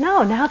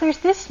 No, now there's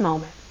this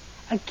moment.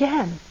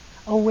 Again,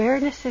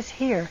 awareness is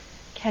here.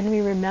 Can we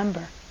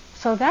remember?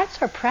 So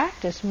that's our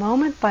practice,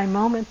 moment by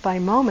moment by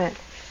moment,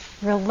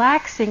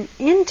 relaxing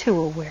into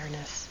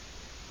awareness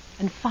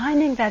and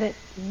finding that it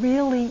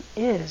really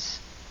is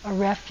a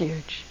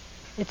refuge.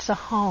 It's a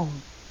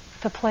home.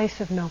 It's a place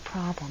of no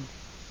problem.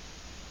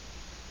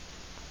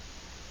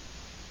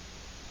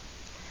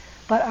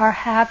 But our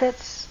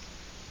habits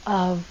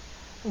of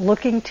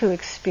looking to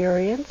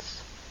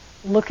experience,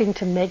 looking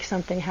to make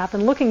something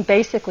happen, looking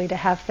basically to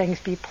have things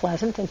be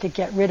pleasant and to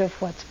get rid of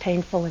what's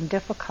painful and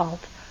difficult,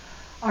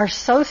 are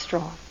so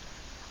strong.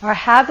 Our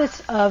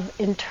habits of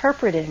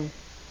interpreting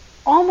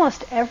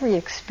almost every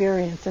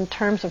experience in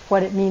terms of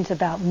what it means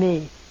about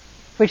me,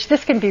 which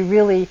this can be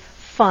really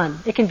fun.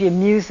 It can be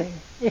amusing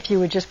if you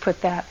would just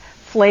put that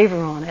flavor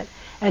on it.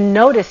 And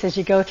notice as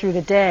you go through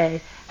the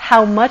day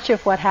how much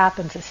of what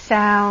happens is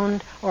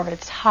sound, or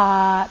it's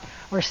hot,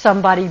 or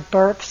somebody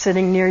burps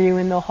sitting near you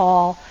in the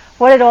hall.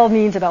 What it all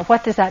means about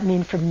what does that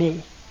mean for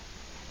me?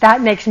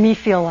 That makes me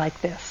feel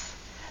like this.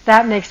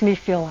 That makes me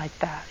feel like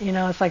that.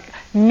 It's like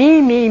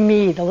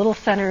me, the little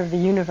center of the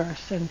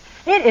universe. And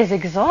it is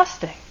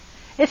exhausting.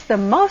 It's the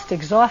most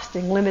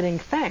exhausting, limiting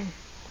thing.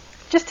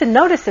 Just to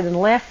notice it and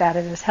laugh at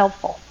it is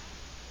helpful.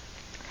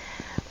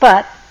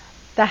 But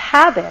the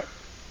habit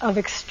of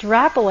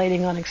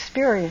extrapolating on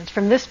experience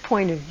from this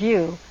point of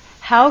view,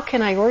 how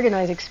can I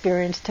organize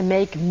experience to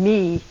make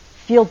me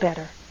feel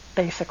better,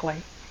 basically,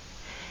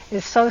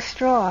 is so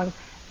strong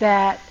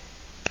that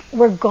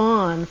we're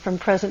gone from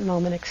present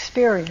moment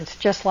experience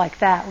just like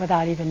that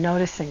without even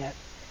noticing it.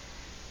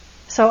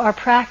 So our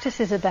practice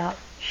is about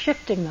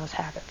shifting those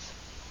habits.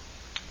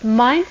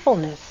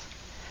 Mindfulness,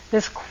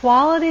 this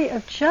quality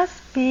of just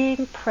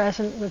being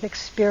present with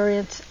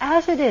experience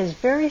as it is,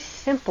 very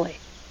simply,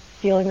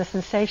 feeling the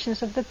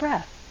sensations of the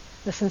breath,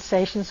 the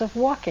sensations of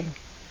walking,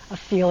 a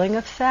feeling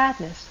of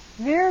sadness,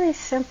 very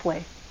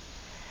simply.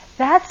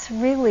 That's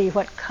really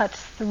what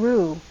cuts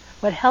through,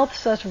 what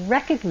helps us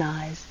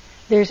recognize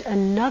there's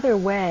another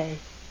way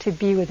to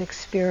be with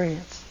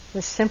experience,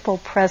 the simple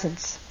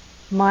presence,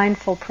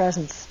 mindful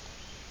presence.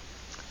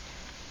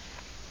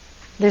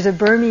 There's a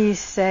Burmese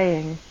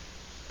saying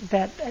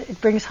that it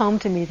brings home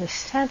to me the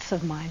sense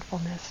of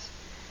mindfulness.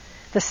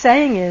 The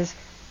saying is,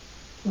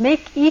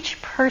 make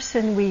each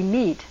person we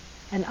meet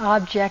an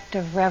object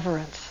of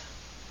reverence.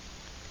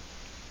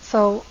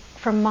 So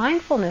from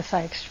mindfulness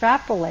I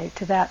extrapolate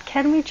to that,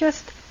 can we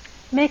just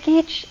make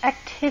each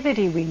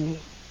activity we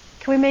meet,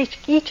 can we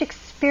make each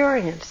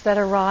experience that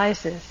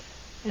arises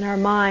in our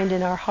mind,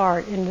 in our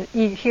heart, in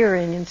the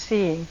hearing and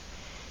seeing,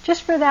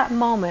 just for that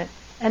moment,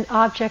 an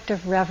object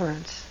of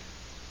reverence,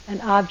 an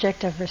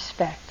object of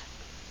respect.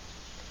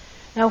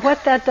 Now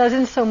what that does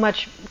isn't so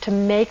much to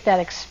make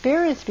that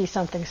experience be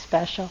something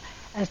special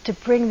as to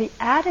bring the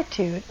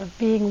attitude of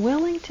being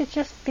willing to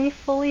just be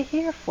fully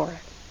here for it.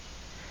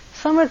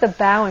 Some of the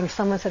bowing,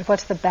 someone said,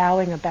 what's the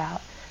bowing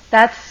about?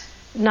 That's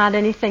not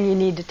anything you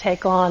need to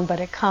take on, but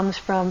it comes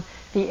from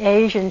the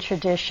Asian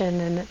tradition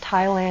in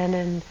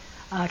Thailand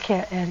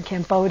and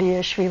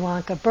Cambodia, Sri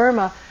Lanka,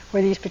 Burma,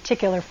 where these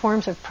particular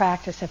forms of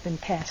practice have been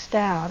passed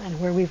down and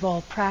where we've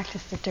all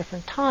practiced at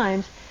different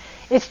times.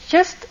 It's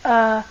just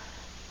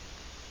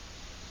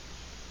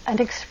an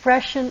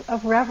expression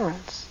of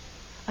reverence.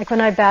 Like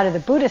when I bow to the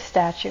Buddha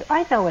statue,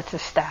 I know it's a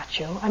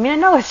statue. I mean, I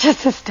know it's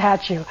just a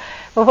statue.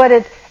 But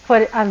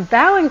what I'm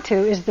bowing to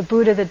is the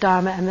Buddha, the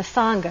Dharma, and the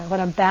Sangha. What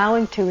I'm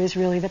bowing to is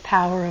really the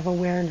power of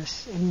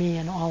awareness in me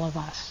and all of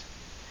us.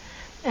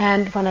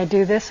 And when I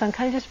do this, I'm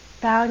kind of just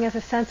bowing as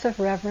a sense of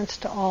reverence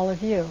to all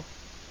of you.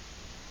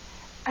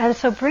 And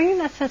so bringing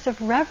that sense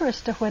of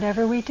reverence to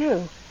whatever we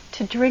do,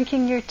 to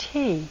drinking your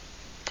tea,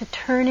 to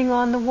turning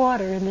on the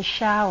water in the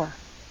shower,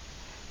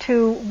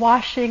 to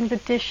washing the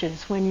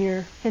dishes when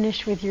you're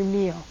finished with your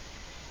meal.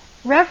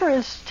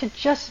 Reverence to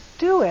just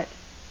do it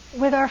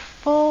with our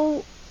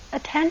full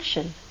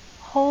attention,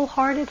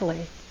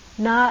 wholeheartedly,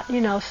 not,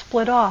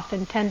 split off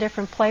in 10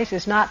 different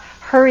places, not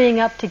hurrying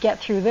up to get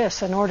through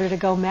this in order to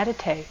go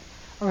meditate,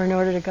 or in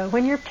order to go,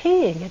 when you're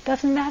peeing, it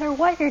doesn't matter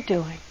what you're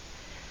doing.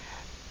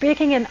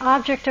 Being an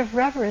object of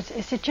reverence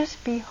is to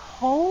just be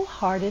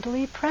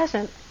wholeheartedly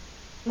present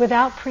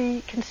without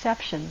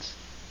preconceptions,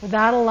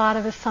 without a lot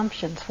of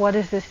assumptions. What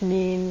does this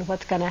mean?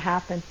 What's going to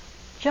happen?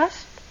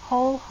 Just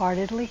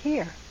wholeheartedly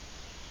here.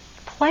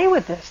 Play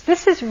with this.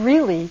 This is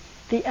really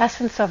the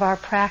essence of our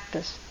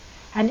practice.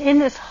 And in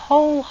this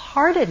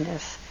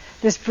wholeheartedness,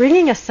 this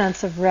bringing a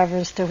sense of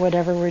reverence to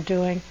whatever we're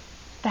doing,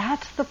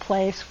 that's the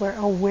place where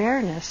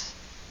awareness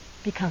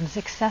becomes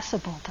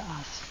accessible to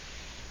us,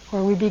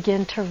 where we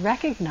begin to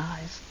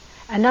recognize,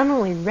 and not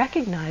only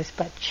recognize,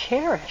 but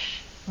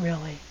cherish,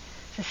 really,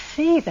 to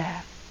see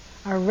that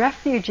our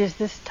refuge is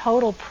this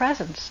total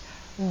presence,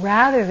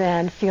 rather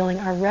than feeling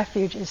our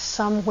refuge is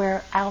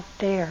somewhere out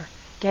there,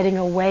 getting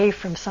away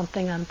from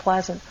something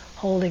unpleasant,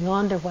 holding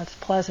on to what's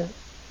pleasant.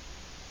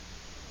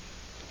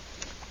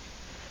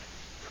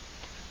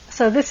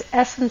 So this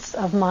essence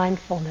of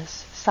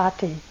mindfulness,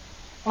 sati,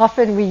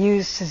 often we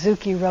use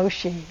Suzuki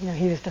Roshi.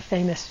 He was the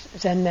famous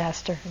Zen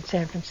master in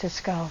San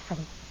Francisco from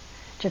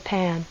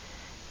Japan.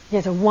 He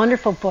has a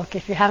wonderful book.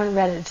 If you haven't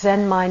read it,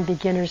 Zen Mind,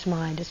 Beginner's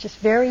Mind. It's just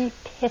very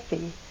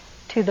pithy,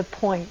 to the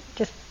point.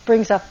 Just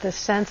brings up this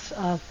sense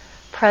of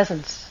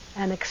presence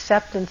and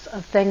acceptance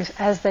of things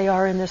as they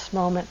are in this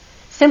moment,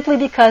 simply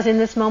because in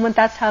this moment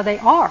that's how they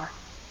are.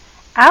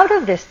 Out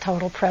of this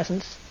total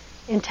presence,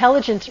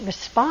 intelligent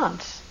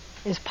response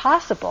is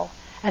possible,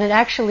 and it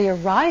actually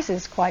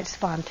arises quite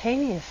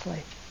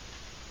spontaneously.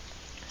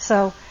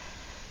 So,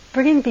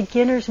 bringing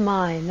beginner's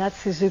mind, that's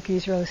Suzuki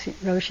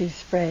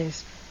Roshi's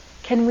phrase.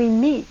 Can we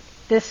meet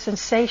this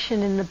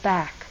sensation in the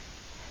back,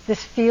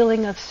 this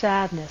feeling of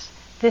sadness,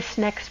 this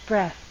next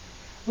breath?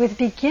 With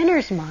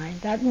beginner's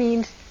mind, that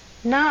means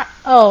not,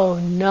 oh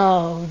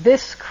no,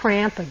 this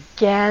cramp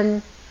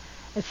again,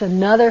 it's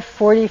another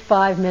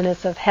 45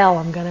 minutes of hell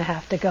I'm going to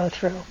have to go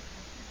through.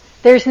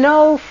 There's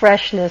no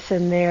freshness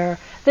in there.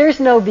 There's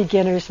no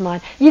beginner's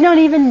mind. You don't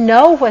even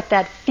know what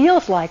that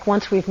feels like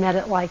once we've met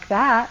it like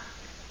that.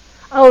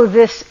 Oh,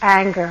 this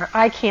anger,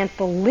 I can't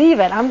believe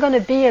it. I'm going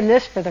to be in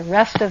this for the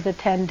rest of the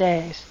 10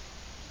 days.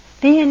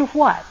 Be in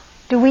what?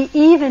 Do we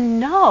even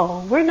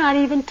know? We're not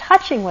even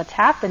touching what's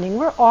happening.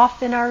 We're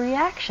off in our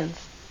reactions.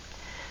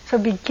 So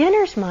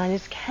beginner's mind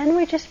is, can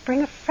we just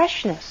bring a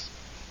freshness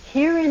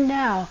here and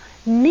now,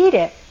 meet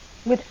it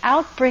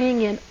without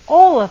bringing in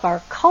all of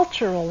our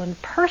cultural and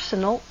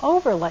personal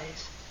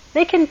overlays.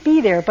 They can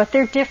be there, but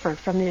they're different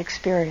from the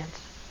experience.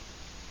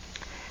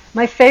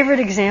 My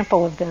favorite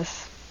example of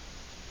this,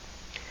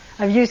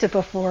 I've used it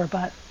before,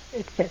 but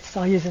it fits,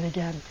 so I'll use it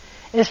again,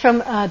 is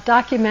from a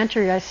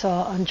documentary I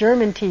saw on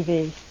German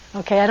TV.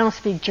 Okay, I don't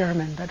speak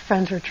German, but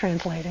friends were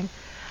translating,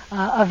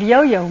 of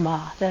Yo-Yo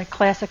Ma, the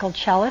classical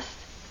cellist.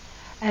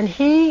 And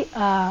he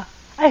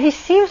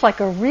seems like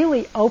a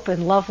really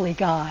open, lovely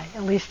guy,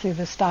 at least through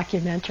this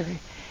documentary.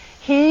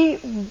 He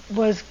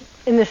was,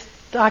 in this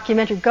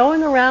documentary,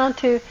 going around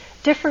to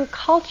different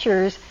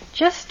cultures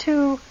just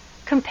to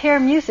compare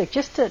music,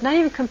 just to, not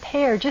even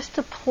compare, just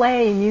to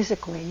play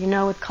musically,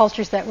 with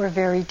cultures that were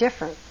very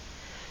different.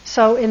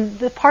 So in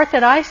the part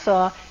that I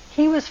saw,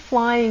 he was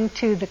flying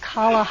to the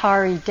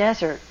Kalahari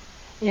Desert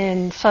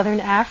in southern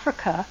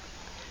Africa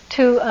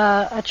to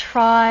a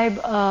tribe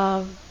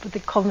of, what they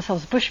call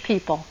themselves, bush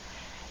people.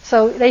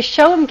 So they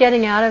show him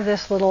getting out of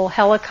this little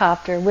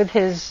helicopter with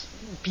his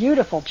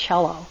beautiful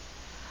cello.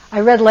 I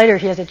read later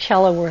he has a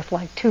cello worth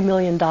like $2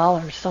 million,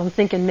 so I'm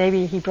thinking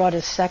maybe he brought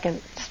his second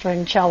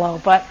string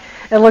cello, but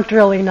it looked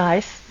really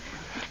nice.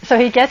 So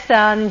he gets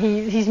out and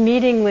he's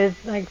meeting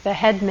with like the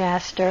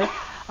headmaster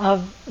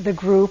of the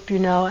group,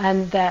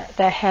 and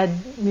the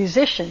head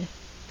musician.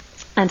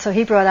 And so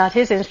he brought out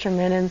his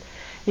instrument and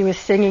he was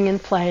singing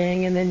and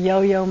playing, and then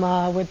Yo-Yo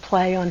Ma would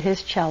play on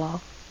his cello.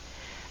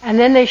 And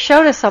then they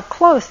showed us up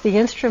close the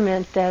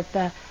instrument that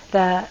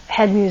the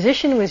head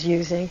musician was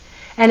using,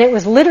 and it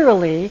was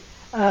literally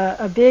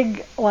a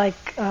big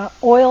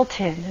oil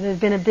tin. It had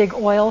been a big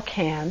oil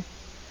can,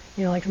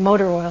 like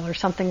motor oil or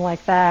something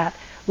like that,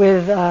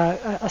 with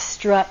a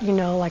strut,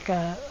 like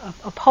a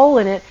pole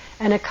in it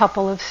and a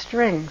couple of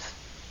strings.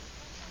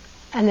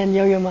 And then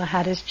Yo-Yo Ma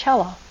had his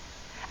cello.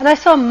 And I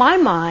saw my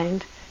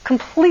mind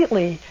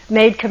completely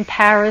made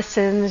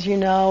comparisons,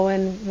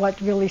 and what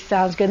really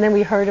sounds good. And then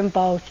we heard them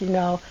both,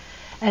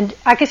 And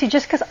I can see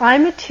just because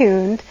I'm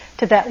attuned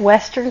to that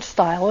Western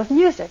style of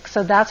music,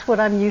 so that's what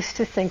I'm used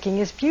to thinking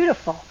is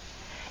beautiful.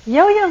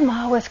 Yo-Yo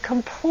Ma was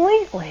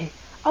completely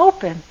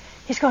open.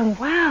 He's going,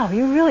 wow,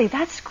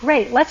 that's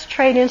great. Let's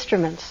trade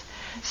instruments.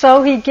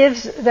 So he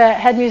gives the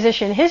head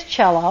musician his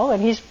cello,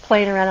 and he's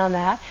playing around on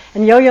that,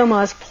 and Yo-Yo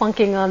Ma's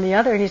plunking on the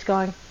other, and he's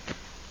going,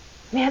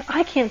 man,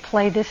 I can't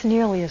play this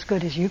nearly as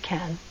good as you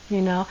can,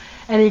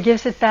 And he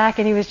gives it back,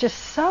 and he was just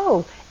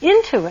so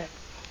into it.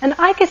 And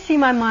I could see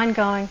my mind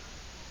going,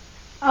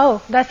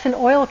 oh, that's an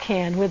oil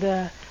can with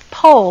a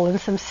pole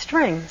and some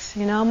strings,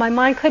 My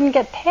mind couldn't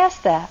get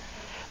past that.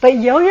 But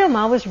Yo-Yo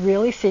Ma was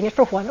really seeing it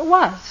for what it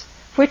was,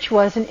 which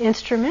was an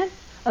instrument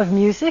of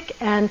music,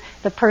 and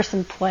the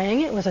person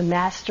playing it was a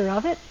master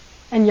of it,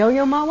 and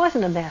Yo-Yo Ma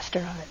wasn't a master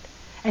of it.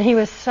 And he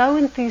was so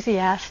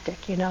enthusiastic,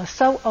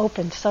 so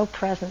open, so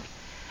present.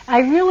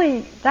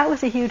 That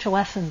was a huge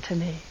lesson to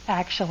me,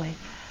 actually,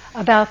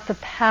 about the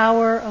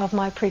power of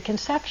my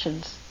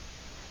preconceptions,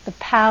 the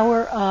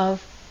power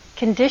of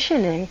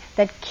conditioning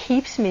that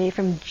keeps me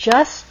from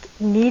just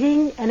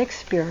meeting an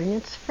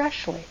experience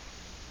freshly.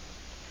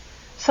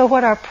 So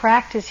what our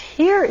practice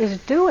here is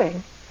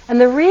doing,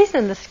 and the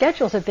reason the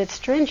schedule's a bit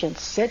stringent,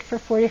 sit for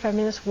 45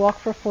 minutes, walk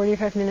for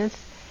 45 minutes,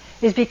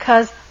 is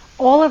because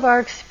all of our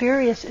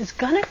experience is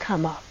going to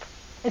come up.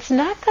 It's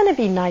not going to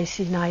be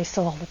nicey nice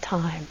all the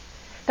time.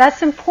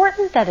 That's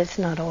important that it's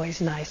not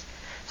always nice.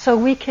 So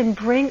we can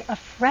bring a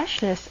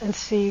freshness and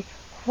see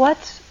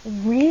what's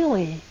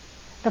really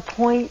the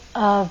point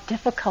of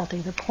difficulty,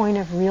 the point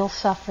of real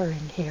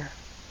suffering here.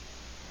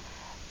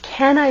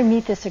 Can I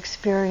meet this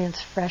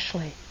experience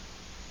freshly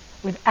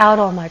without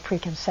all my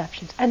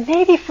preconceptions? And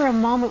maybe for a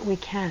moment we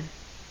can.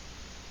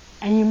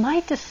 And you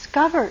might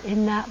discover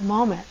in that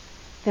moment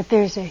that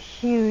there's a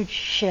huge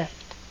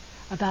shift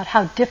about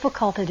how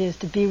difficult it is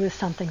to be with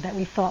something that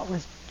we thought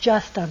was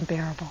just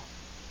unbearable.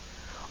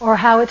 Or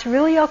how it's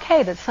really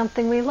okay that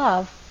something we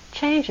love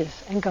changes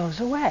and goes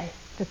away.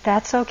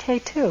 That's okay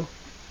too.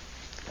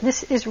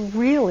 This is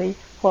really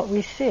what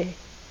we see,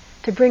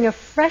 to bring a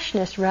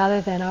freshness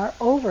rather than our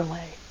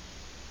overlay.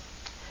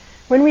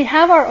 When we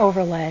have our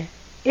overlay,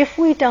 if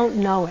we don't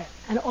know it,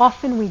 and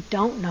often we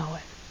don't know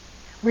it,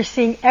 we're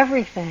seeing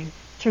everything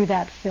through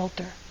that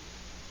filter.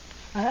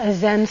 A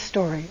Zen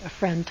story a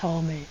friend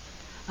told me.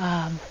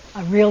 A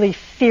really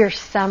fierce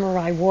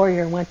samurai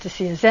warrior went to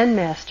see a Zen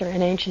master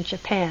in ancient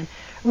Japan.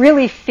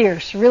 Really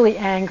fierce, really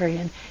angry.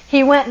 And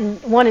he went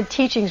and wanted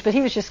teachings, but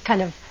he was just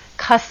kind of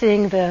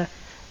cussing the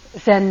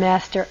Zen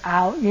master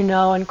out,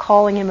 and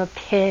calling him a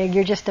pig.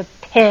 You're just a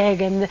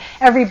pig, and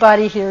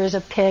everybody here is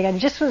a pig. And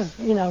just was,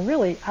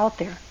 really out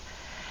there.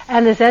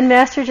 And the Zen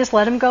master just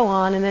let him go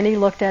on, and then he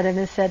looked at him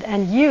and said,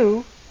 and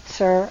you,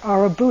 sir,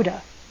 are a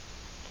Buddha.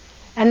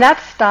 And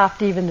that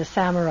stopped even the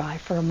samurai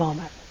for a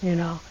moment,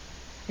 And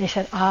he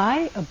said,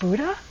 I, a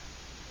Buddha?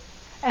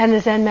 And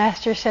the Zen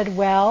master said,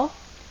 well,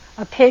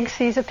 a pig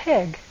sees a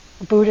pig.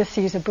 A Buddha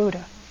sees a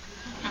Buddha.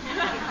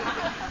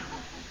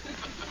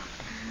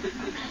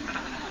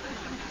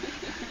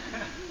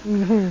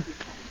 Mm-hmm.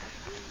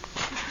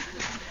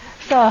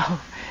 So,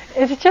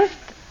 it's just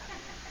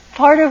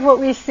part of what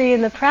we see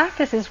in the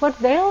practice is what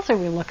veils are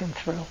we looking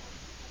through?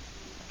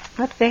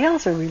 What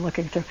veils are we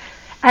looking through?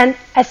 And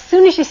as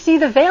soon as you see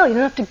the veil, you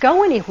don't have to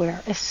go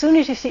anywhere. As soon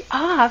as you see,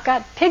 I've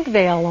got pig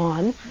veil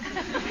on,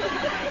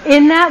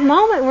 in that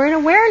moment we're in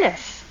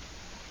awareness.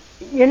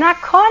 You're not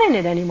caught in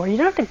it anymore. You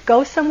don't have to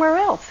go somewhere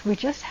else. We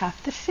just have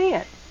to see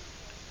it.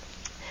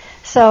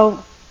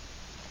 So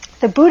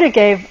the Buddha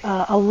gave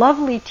a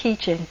lovely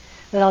teaching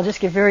that I'll just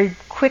give very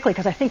quickly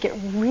because I think it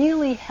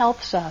really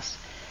helps us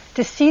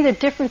to see the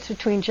difference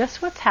between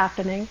just what's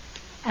happening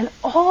and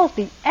all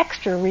the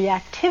extra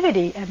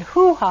reactivity and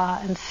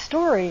hoo-ha and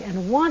story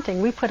and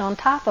wanting we put on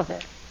top of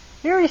it.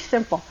 Very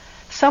simple.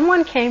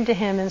 Someone came to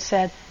him and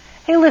said,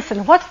 hey,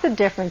 listen, what's the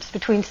difference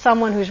between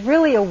someone who's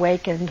really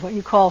awakened, what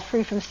you call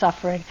free from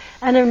suffering,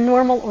 and a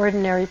normal,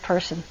 ordinary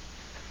person?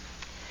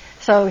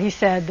 So he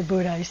said, the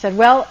Buddha, he said,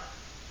 well,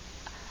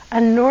 a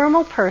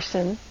normal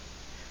person,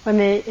 when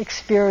they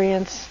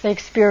experience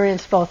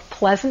both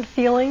pleasant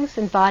feelings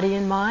in body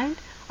and mind,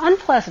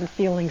 unpleasant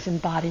feelings in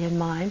body and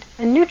mind,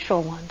 and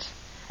neutral ones.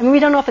 I mean, we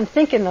don't often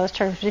think in those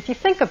terms, but if you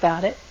think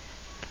about it,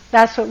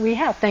 that's what we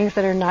have. Things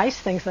that are nice,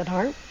 things that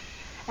aren't,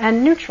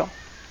 and neutral.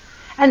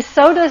 And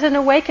so does an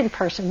awakened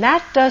person.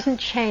 That doesn't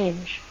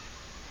change.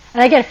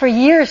 And again, for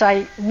years,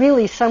 I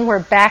really, somewhere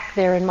back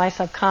there in my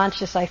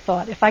subconscious, I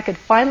thought, if I could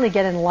finally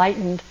get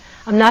enlightened,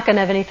 I'm not going to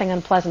have anything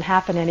unpleasant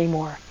happen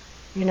anymore.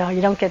 You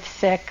don't get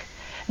sick.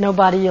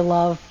 Nobody you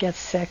love gets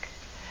sick.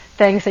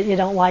 Things that you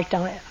don't like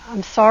don't.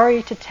 I'm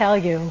sorry to tell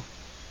you,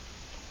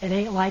 it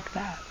ain't like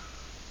that.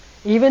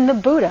 Even the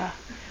Buddha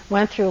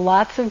went through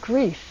lots of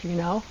grief,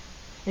 in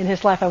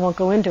his life. I won't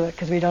go into it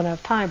because we don't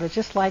have time, but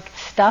just like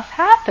stuff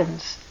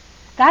happens.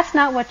 That's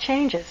not what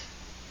changes.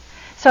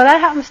 So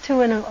that happens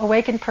to an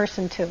awakened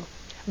person too.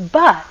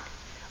 But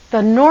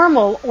the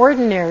normal,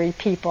 ordinary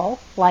people,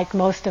 like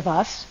most of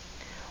us,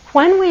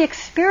 When we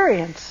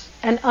experience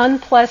an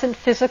unpleasant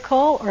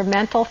physical or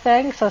mental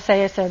thing, so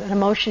say it's an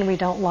emotion we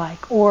don't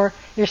like, or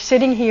you're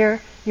sitting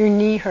here, your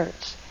knee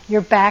hurts,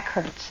 your back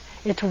hurts,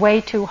 it's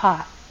way too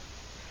hot.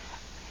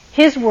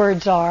 His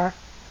words are,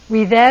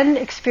 we then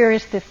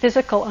experience the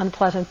physical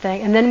unpleasant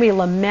thing, and then we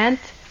lament,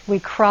 we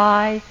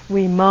cry,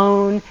 we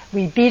moan,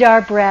 we beat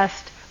our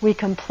breast, we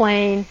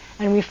complain,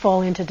 and we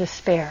fall into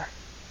despair.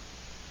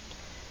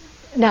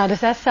 Now, does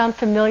that sound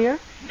familiar?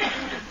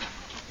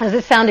 Does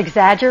it sound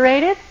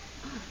exaggerated?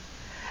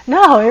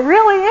 No, it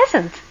really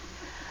isn't.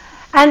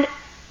 And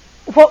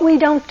what we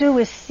don't do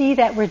is see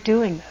that we're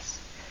doing this.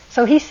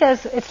 So he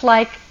says it's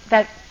like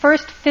that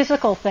first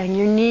physical thing,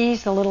 your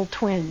knees, a little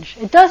twinge.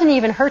 It doesn't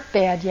even hurt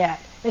bad yet.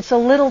 It's a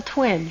little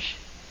twinge.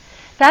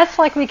 That's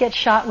like we get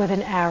shot with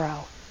an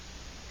arrow.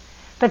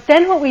 But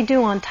then what we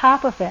do on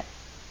top of it,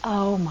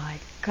 oh my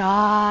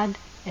God,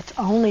 it's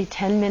only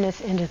 10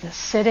 minutes into the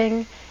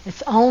sitting.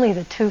 It's only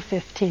the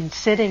 2:15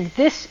 sitting.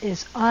 This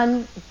is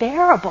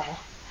unbearable.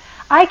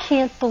 I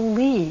can't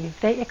believe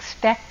they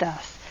expect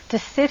us to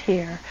sit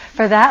here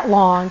for that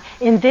long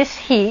in this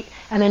heat,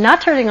 and they're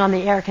not turning on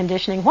the air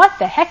conditioning. What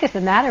the heck is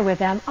the matter with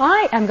them?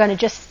 I am going to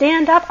just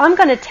stand up. I'm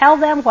going to tell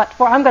them what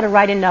for. I'm going to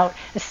write a note.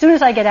 As soon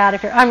as I get out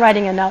of here, I'm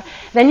writing a note.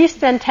 Then you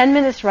spend 10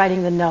 minutes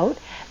writing the note.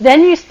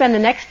 Then you spend the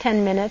next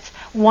 10 minutes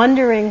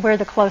wondering where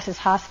the closest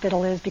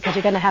hospital is, because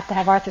you're going to have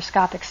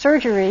arthroscopic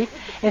surgery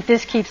if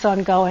this keeps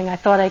on going. I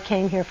thought I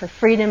came here for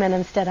freedom, and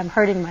instead I'm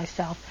hurting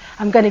myself.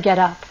 I'm going to get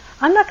up.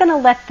 I'm not going to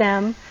let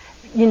them,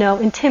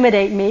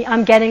 intimidate me.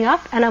 I'm getting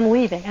up and I'm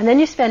leaving. And then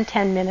you spend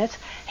 10 minutes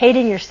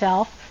hating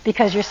yourself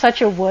because you're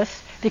such a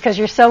wuss, because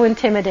you're so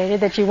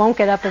intimidated that you won't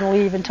get up and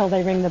leave until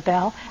they ring the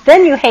bell.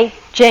 Then you hate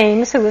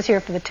James, who was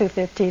here for the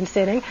 2:15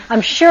 sitting.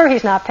 I'm sure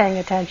he's not paying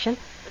attention.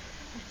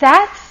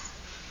 That's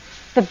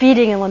the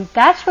beating and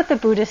that's what the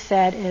Buddha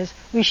said is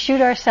we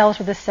shoot ourselves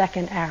with a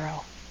second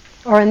arrow.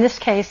 Or in this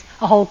case,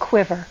 a whole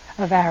quiver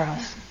of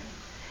arrows.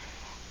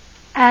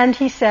 And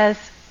he says,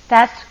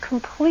 that's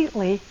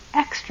completely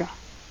extra.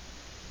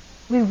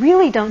 We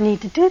really don't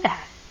need to do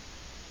that.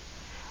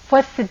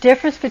 What's the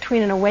difference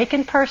between an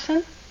awakened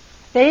person?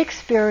 They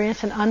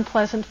experience an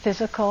unpleasant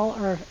physical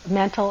or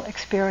mental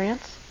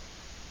experience,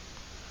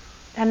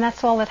 and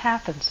that's all that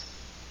happens.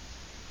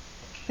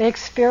 They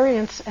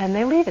experience and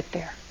they leave it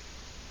there.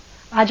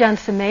 Ajahn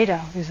Sumedho,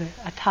 who's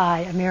a Thai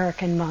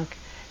American monk,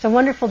 it's a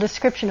wonderful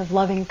description of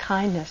loving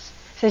kindness.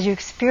 He says you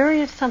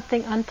experience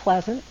something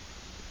unpleasant,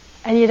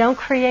 and you don't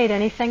create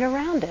anything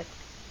around it.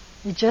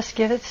 You just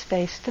give it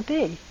space to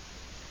be.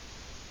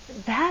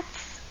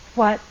 That's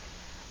what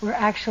we're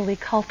actually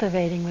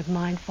cultivating with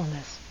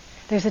mindfulness.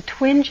 There's a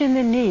twinge in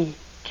the knee.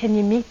 Can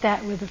you meet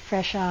that with the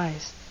fresh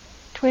eyes?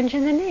 Twinge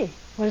in the knee.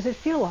 What does it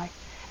feel like?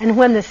 And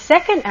when the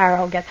second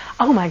arrow gets,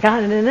 oh my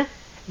God,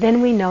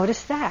 then we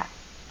notice that.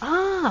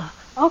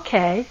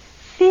 Okay,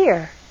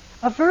 fear,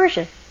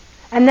 aversion.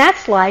 And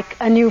that's like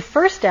a new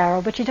first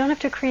arrow, but you don't have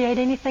to create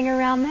anything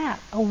around that.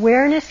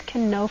 Awareness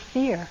can know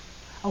fear.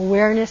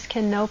 Awareness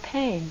can know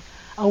pain.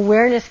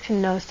 Awareness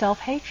can know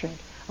self-hatred.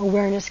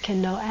 Awareness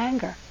can know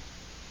anger.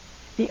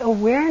 The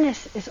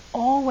awareness is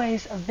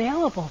always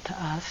available to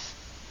us,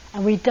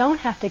 and we don't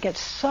have to get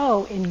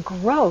so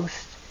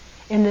engrossed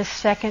in this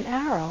second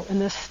arrow, in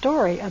this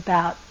story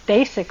about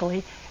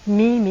basically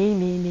me, me,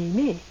 me, me,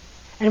 me.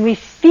 And we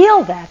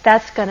feel that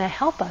that's going to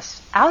help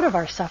us out of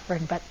our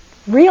suffering, but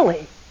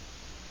really,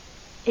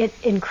 it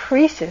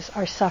increases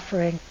our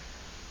suffering.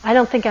 I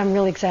don't think I'm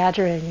really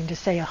exaggerating to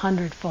say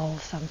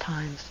 100-fold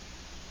sometimes.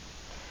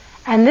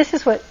 And this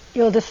is what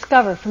you'll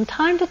discover from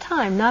time to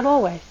time, not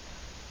always.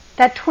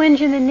 That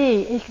twinge in the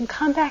knee, you can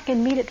come back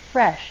and meet it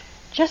fresh.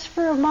 Just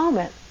for a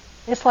moment,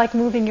 it's like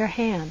moving your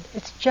hand.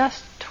 It's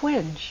just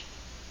twinge.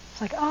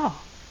 It's like,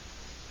 oh,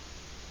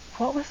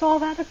 what was all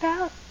that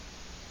about?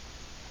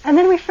 And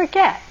then we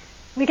forget.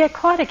 We get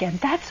caught again.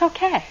 That's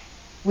okay.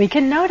 We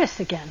can notice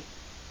again.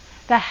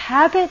 The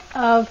habit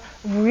of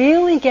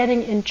really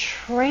getting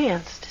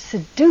entranced,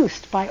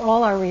 seduced by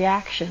all our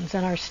reactions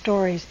and our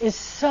stories is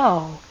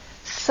so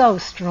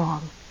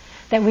strong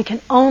that we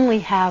can only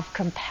have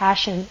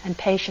compassion and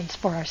patience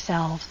for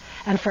ourselves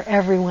and for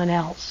everyone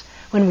else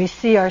when we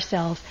see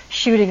ourselves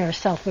shooting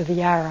ourselves with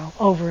the arrow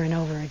over and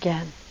over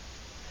again.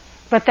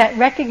 But that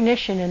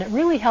recognition, and it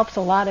really helps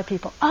a lot of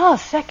people,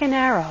 second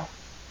arrow.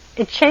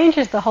 It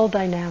changes the whole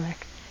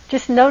dynamic.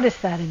 Just notice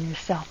that in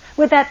yourself.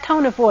 With that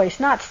tone of voice,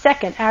 not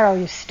second arrow,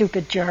 you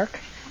stupid jerk.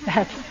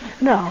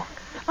 No.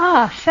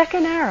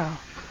 Second arrow.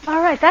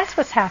 All right, that's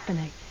what's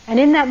happening. And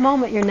in that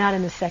moment, you're not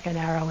in the second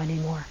arrow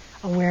anymore.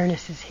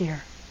 Awareness is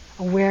here.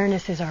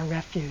 Awareness is our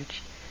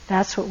refuge.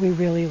 That's what we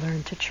really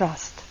learn to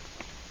trust.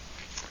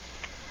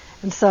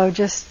 And so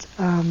just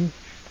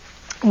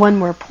one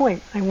more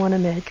point I want to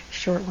make, a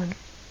short one.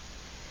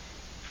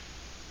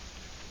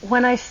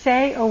 When I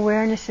say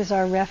awareness is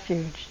our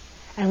refuge,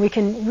 and we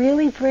can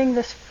really bring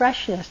this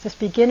freshness, this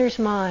beginner's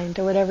mind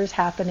to whatever's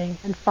happening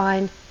and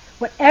find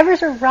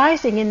whatever's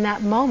arising in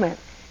that moment,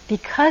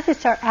 because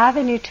it's our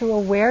avenue to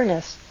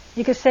awareness,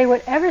 you could say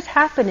whatever's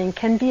happening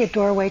can be a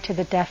doorway to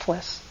the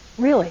deathless.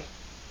 Really.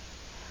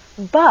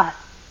 But,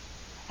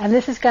 and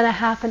this is going to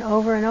happen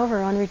over and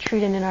over on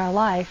retreat and in our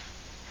life,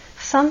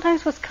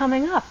 sometimes what's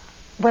coming up,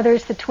 whether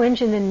it's the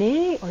twinge in the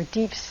knee or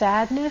deep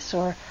sadness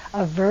or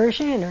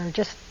aversion or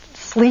just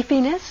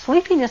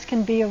sleepiness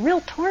can be a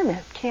real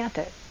torment, can't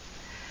it?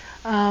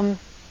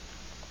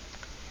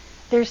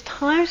 There's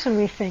times when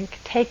we think,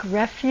 take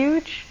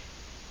refuge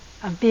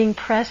of being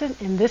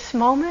present in this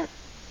moment.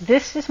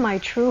 This is my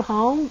true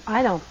home?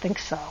 I don't think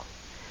so.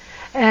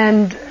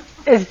 And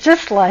it's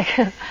just like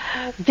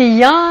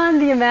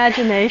beyond the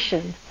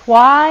imagination.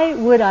 Why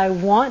would I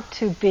want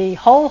to be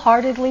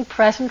wholeheartedly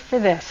present for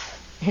this,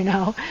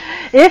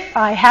 if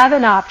I have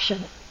an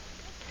option?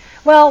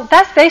 Well,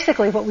 that's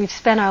basically what we've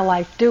spent our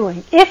life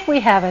doing. If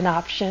we have an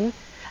option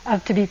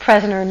of to be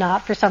present or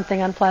not for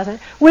something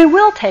unpleasant, we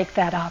will take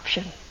that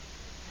option.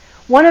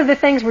 One of the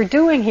things we're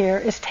doing here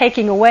is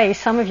taking away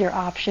some of your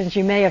options.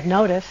 You may have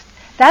noticed.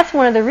 That's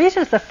one of the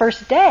reasons the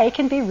first day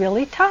can be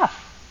really tough.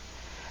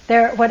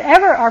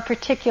 Whatever our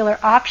particular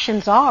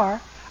options are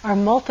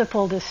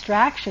multiple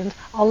distractions,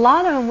 a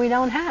lot of them we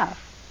don't have.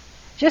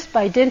 Just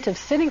by dint of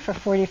sitting for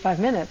 45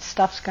 minutes,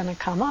 stuff's going to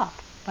come up.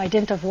 By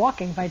dint of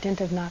walking, by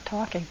dint of not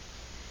talking.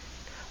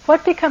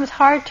 What becomes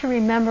hard to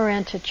remember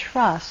and to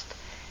trust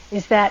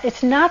is that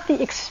it's not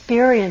the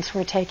experience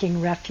we're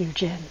taking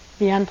refuge in,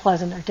 the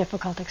unpleasant or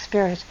difficult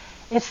experience.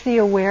 It's the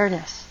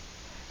awareness.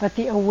 But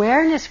the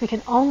awareness, we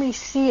can only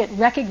see it,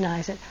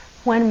 recognize it,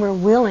 when we're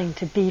willing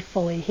to be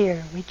fully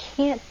here. We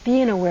can't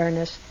be in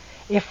awareness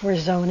if we're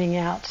zoning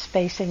out,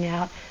 spacing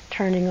out,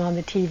 turning on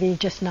the TV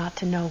just not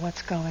to know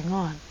what's going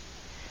on.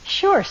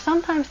 Sure,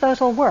 sometimes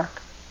those will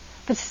work.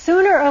 But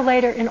sooner or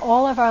later in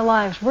all of our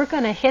lives, we're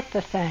going to hit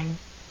the thing,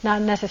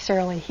 not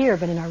necessarily here,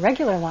 but in our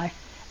regular life,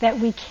 that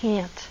we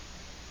can't.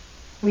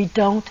 We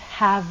don't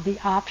have the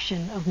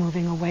option of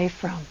moving away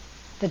from.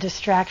 The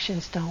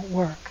distractions don't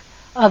work.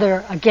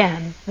 Other,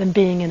 again, than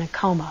being in a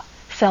coma,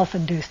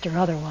 self-induced or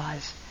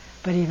otherwise.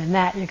 But even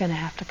that you're going to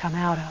have to come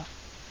out of.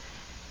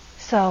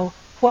 So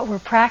what we're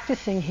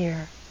practicing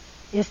here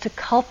is to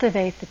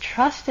cultivate the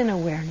trust in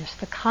awareness,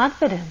 the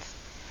confidence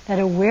that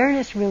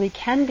awareness really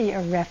can be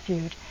a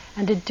refuge.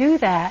 And to do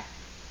that,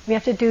 we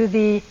have to do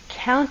the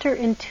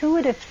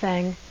counterintuitive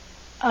thing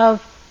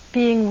of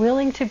being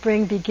willing to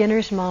bring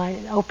beginner's mind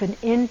and open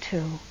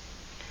into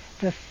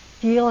the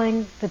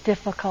feeling, the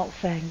difficult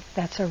thing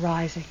that's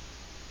arising.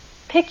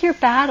 Pick your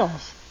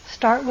battles.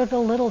 Start with a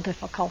little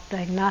difficult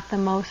thing, not the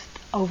most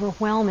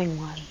overwhelming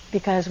one,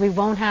 because we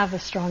won't have a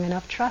strong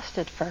enough trust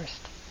at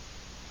first.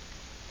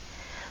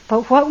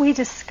 But what we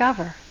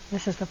discover,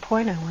 this is the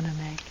point I want to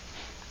make,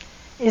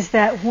 is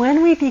that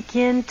when we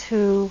begin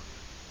to,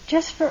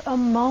 just for a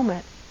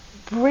moment,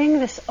 bring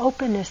this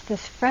openness,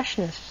 this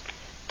freshness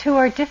to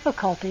our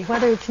difficulty,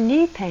 whether it's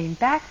knee pain,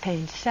 back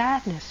pain,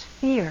 sadness,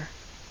 fear,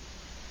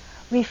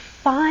 we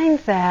find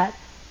that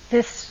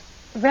this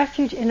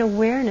refuge in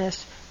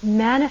awareness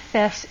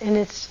manifests in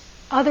its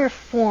other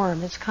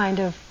form. It's kind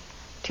of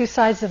two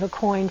sides of a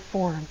coin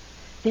form.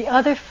 The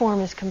other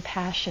form is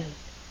compassion,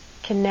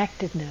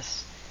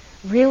 connectedness,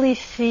 really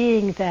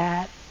seeing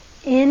that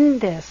in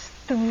this,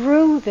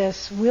 through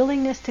this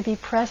willingness to be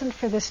present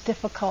for this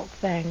difficult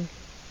thing,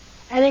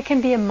 and it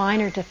can be a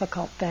minor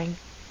difficult thing,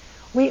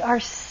 we are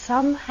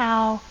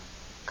somehow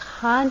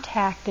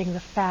contacting the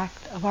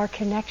fact of our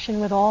connection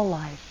with all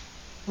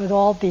life, with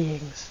all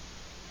beings.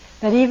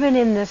 That even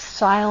in this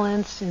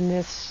silence, in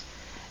this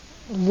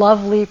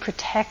lovely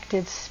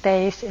protected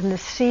space, in the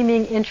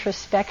seeming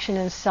introspection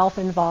and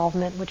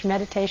self-involvement, which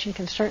meditation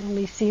can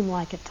certainly seem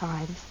like at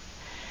times,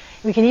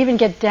 we can even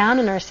get down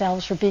on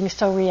ourselves for being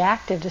so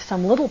reactive to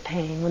some little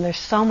pain when there's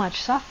so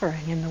much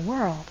suffering in the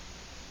world.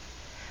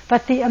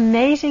 But the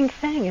amazing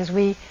thing is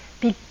we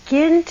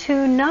begin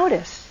to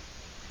notice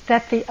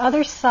that the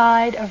other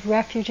side of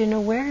refuge and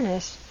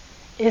awareness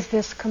is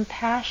this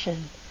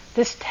compassion,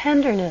 this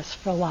tenderness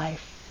for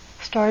life,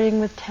 starting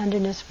with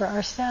tenderness for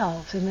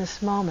ourselves in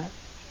this moment.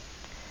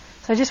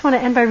 So I just want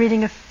to end by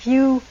reading a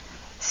few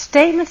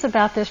statements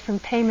about this from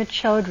Pema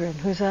Chodron,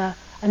 who's a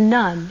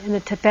nun in the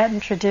Tibetan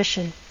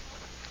tradition.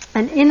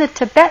 And in the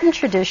Tibetan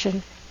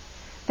tradition,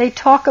 they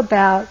talk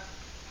about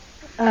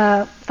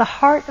the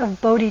heart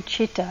of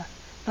bodhicitta,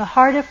 the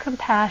heart of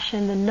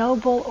compassion, the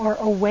noble or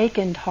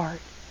awakened heart,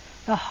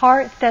 the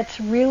heart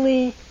that's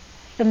really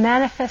the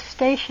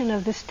manifestation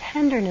of this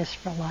tenderness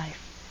for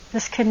life,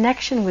 this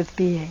connection with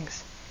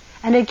beings.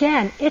 And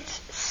again,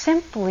 it's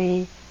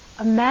simply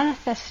a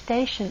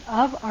manifestation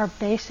of our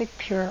basic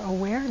pure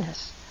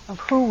awareness of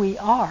who we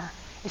are.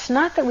 It's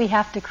not that we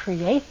have to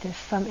create this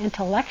some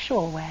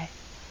intellectual way.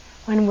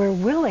 When we're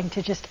willing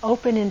to just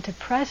open into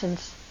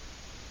presence,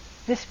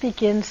 this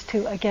begins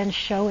to again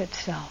show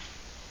itself,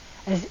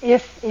 as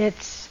if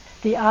it's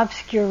the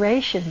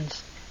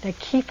obscurations that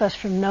keep us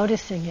from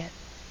noticing it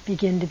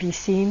begin to be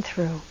seen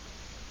through.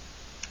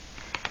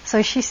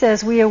 So she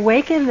says, we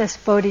awaken this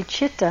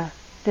bodhicitta,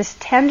 this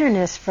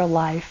tenderness for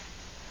life,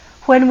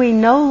 when we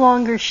no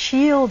longer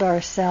shield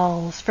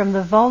ourselves from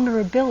the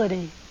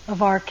vulnerability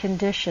of our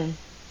condition,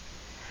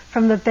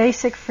 from the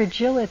basic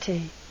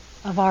fragility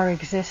of our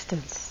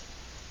existence.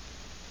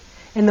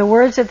 In the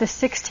words of the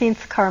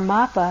 16th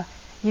Karmapa,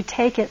 you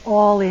take it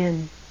all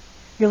in.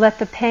 You let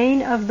the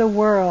pain of the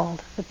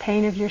world, the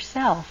pain of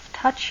yourself,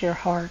 touch your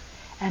heart,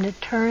 and it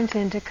turns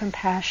into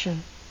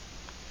compassion.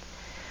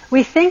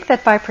 We think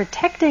that by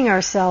protecting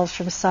ourselves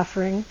from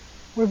suffering,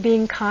 we're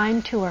being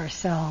kind to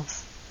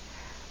ourselves.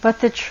 But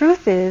the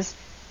truth is,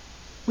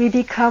 we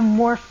become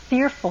more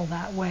fearful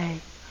that way,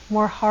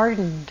 more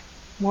hardened,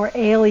 more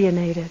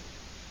alienated.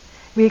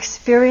 We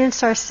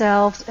experience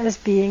ourselves as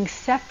being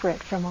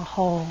separate from a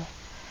whole.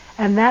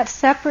 And that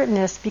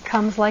separateness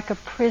becomes like a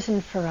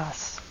prison for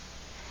us.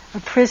 A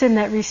prison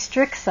that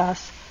restricts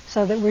us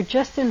so that we're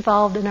just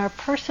involved in our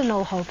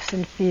personal hopes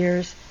and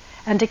fears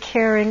and to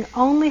caring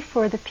only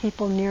for the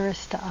people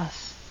nearest to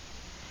us.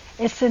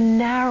 It's a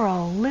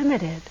narrow,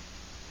 limited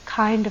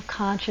kind of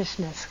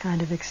consciousness,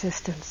 kind of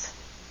existence.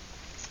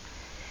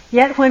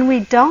 Yet when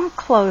we don't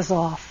close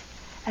off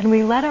and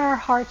we let our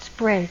hearts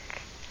break,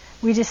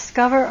 we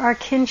discover our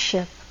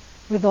kinship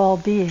with all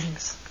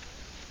beings.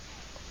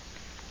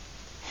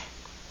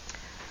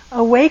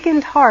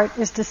 Awakened heart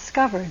is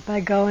discovered by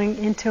going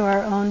into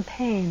our own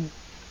pain.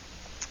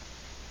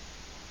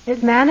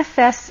 It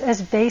manifests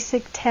as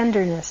basic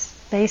tenderness,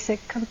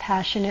 basic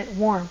compassionate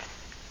warmth.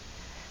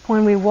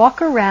 When we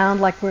walk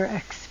around like we're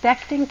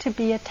expecting to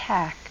be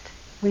attacked,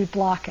 we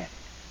block it.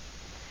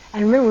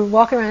 And remember, we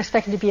walk around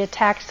expecting to be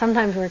attacked.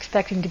 Sometimes we're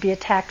expecting to be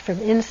attacked from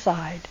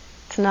inside.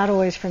 It's not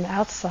always from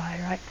outside,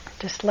 right?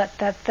 Just let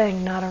that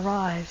thing not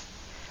arise.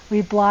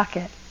 We block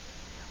it.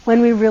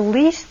 When we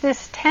release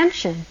this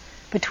tension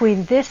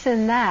between this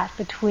and that,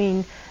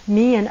 between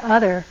me and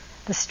other,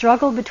 the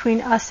struggle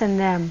between us and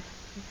them,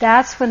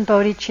 that's when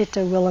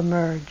bodhicitta will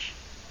emerge.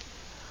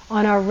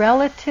 On our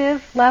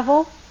relative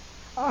level,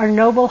 our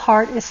noble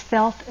heart is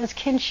felt as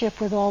kinship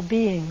with all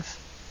beings.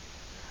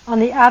 On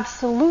the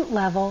absolute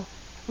level,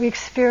 we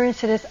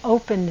experience it as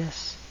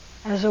openness,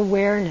 as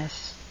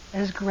awareness,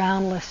 as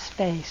groundless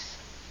space.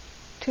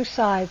 Two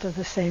sides of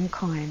the same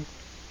coin.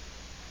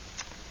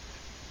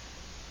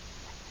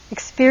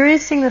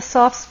 Experiencing the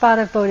soft spot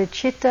of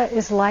bodhicitta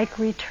is like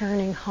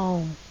returning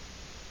home,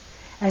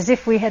 as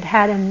if we had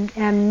had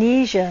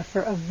amnesia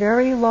for a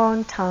very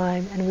long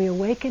time and we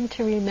awaken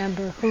to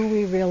remember who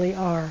we really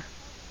are.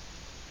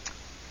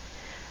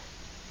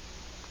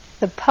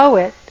 The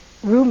poet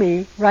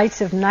Rumi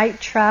writes of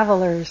night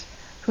travelers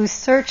who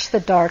search the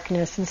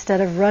darkness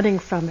instead of running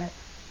from it,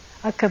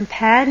 a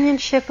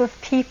companionship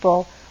of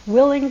people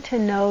willing to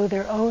know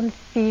their own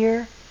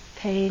fear,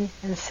 pain,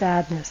 and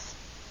sadness.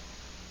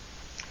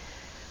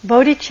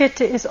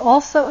 Bodhicitta is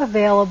also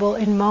available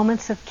in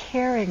moments of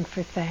caring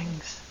for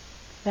things,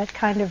 that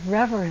kind of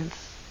reverence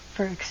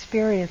for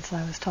experience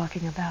I was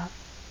talking about,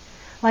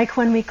 like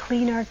when we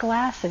clean our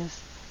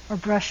glasses or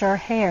brush our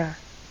hair.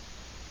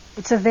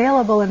 It's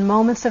available in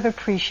moments of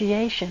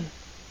appreciation,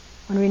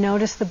 when we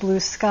notice the blue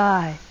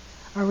sky,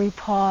 or we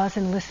pause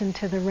and listen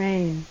to the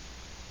rain.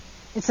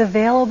 It's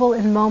available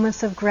in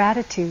moments of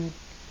gratitude,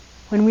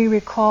 when we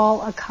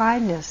recall a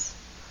kindness,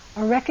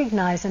 or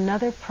recognize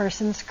another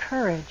person's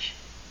courage,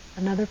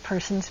 another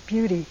person's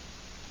beauty.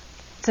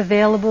 It's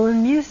available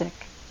in music,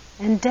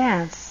 in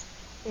dance,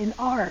 in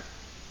art,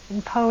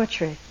 in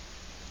poetry.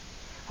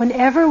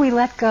 Whenever we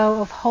let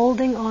go of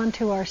holding on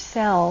to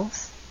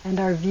ourselves and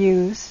our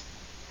views,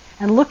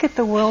 and look at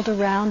the world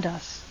around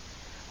us,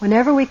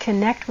 whenever we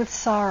connect with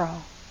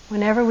sorrow,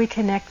 whenever we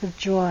connect with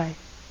joy,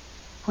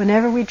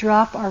 whenever we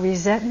drop our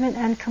resentment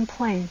and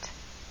complaint,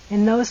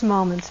 in those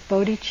moments,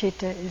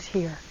 bodhicitta is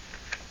here.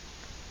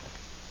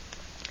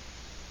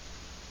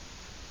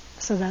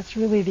 So that's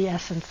really the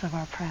essence of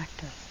our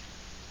practice.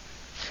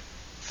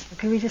 So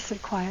can we just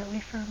sit quietly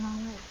for a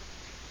moment?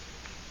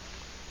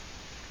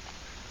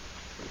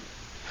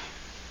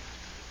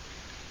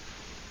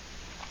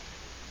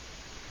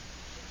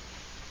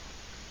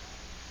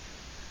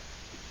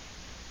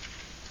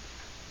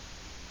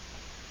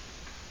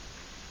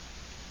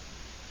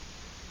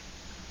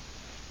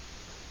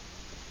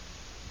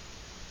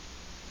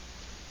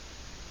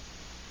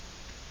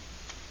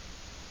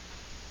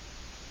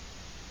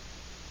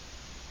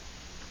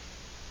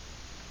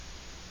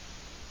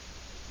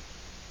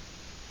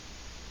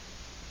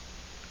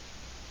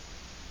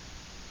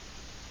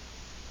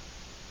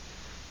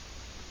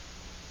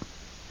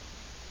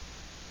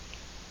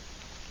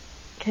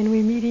 Can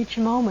we meet each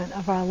moment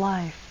of our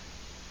life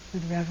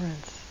with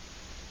reverence?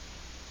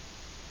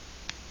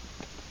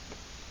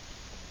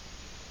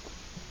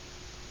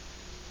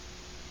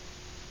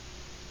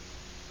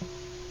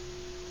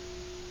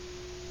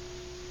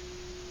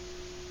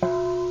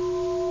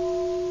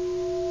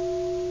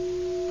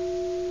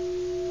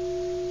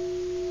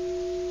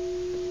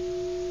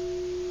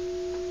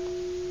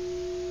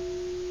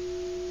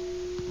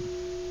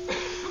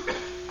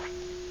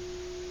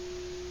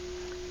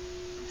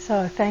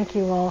 So thank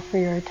you all for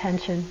your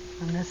attention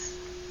on this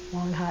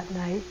long, hot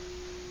night.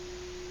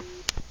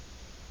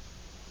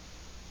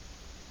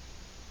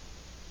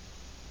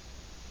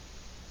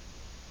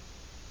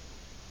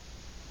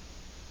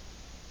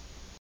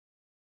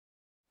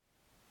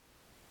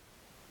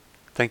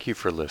 Thank you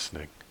for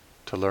listening.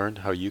 To learn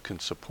how you can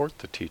support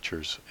the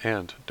teachers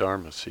and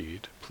Dharma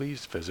Seed,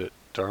 please visit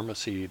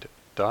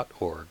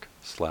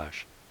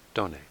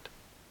dharmaseed.org/donate.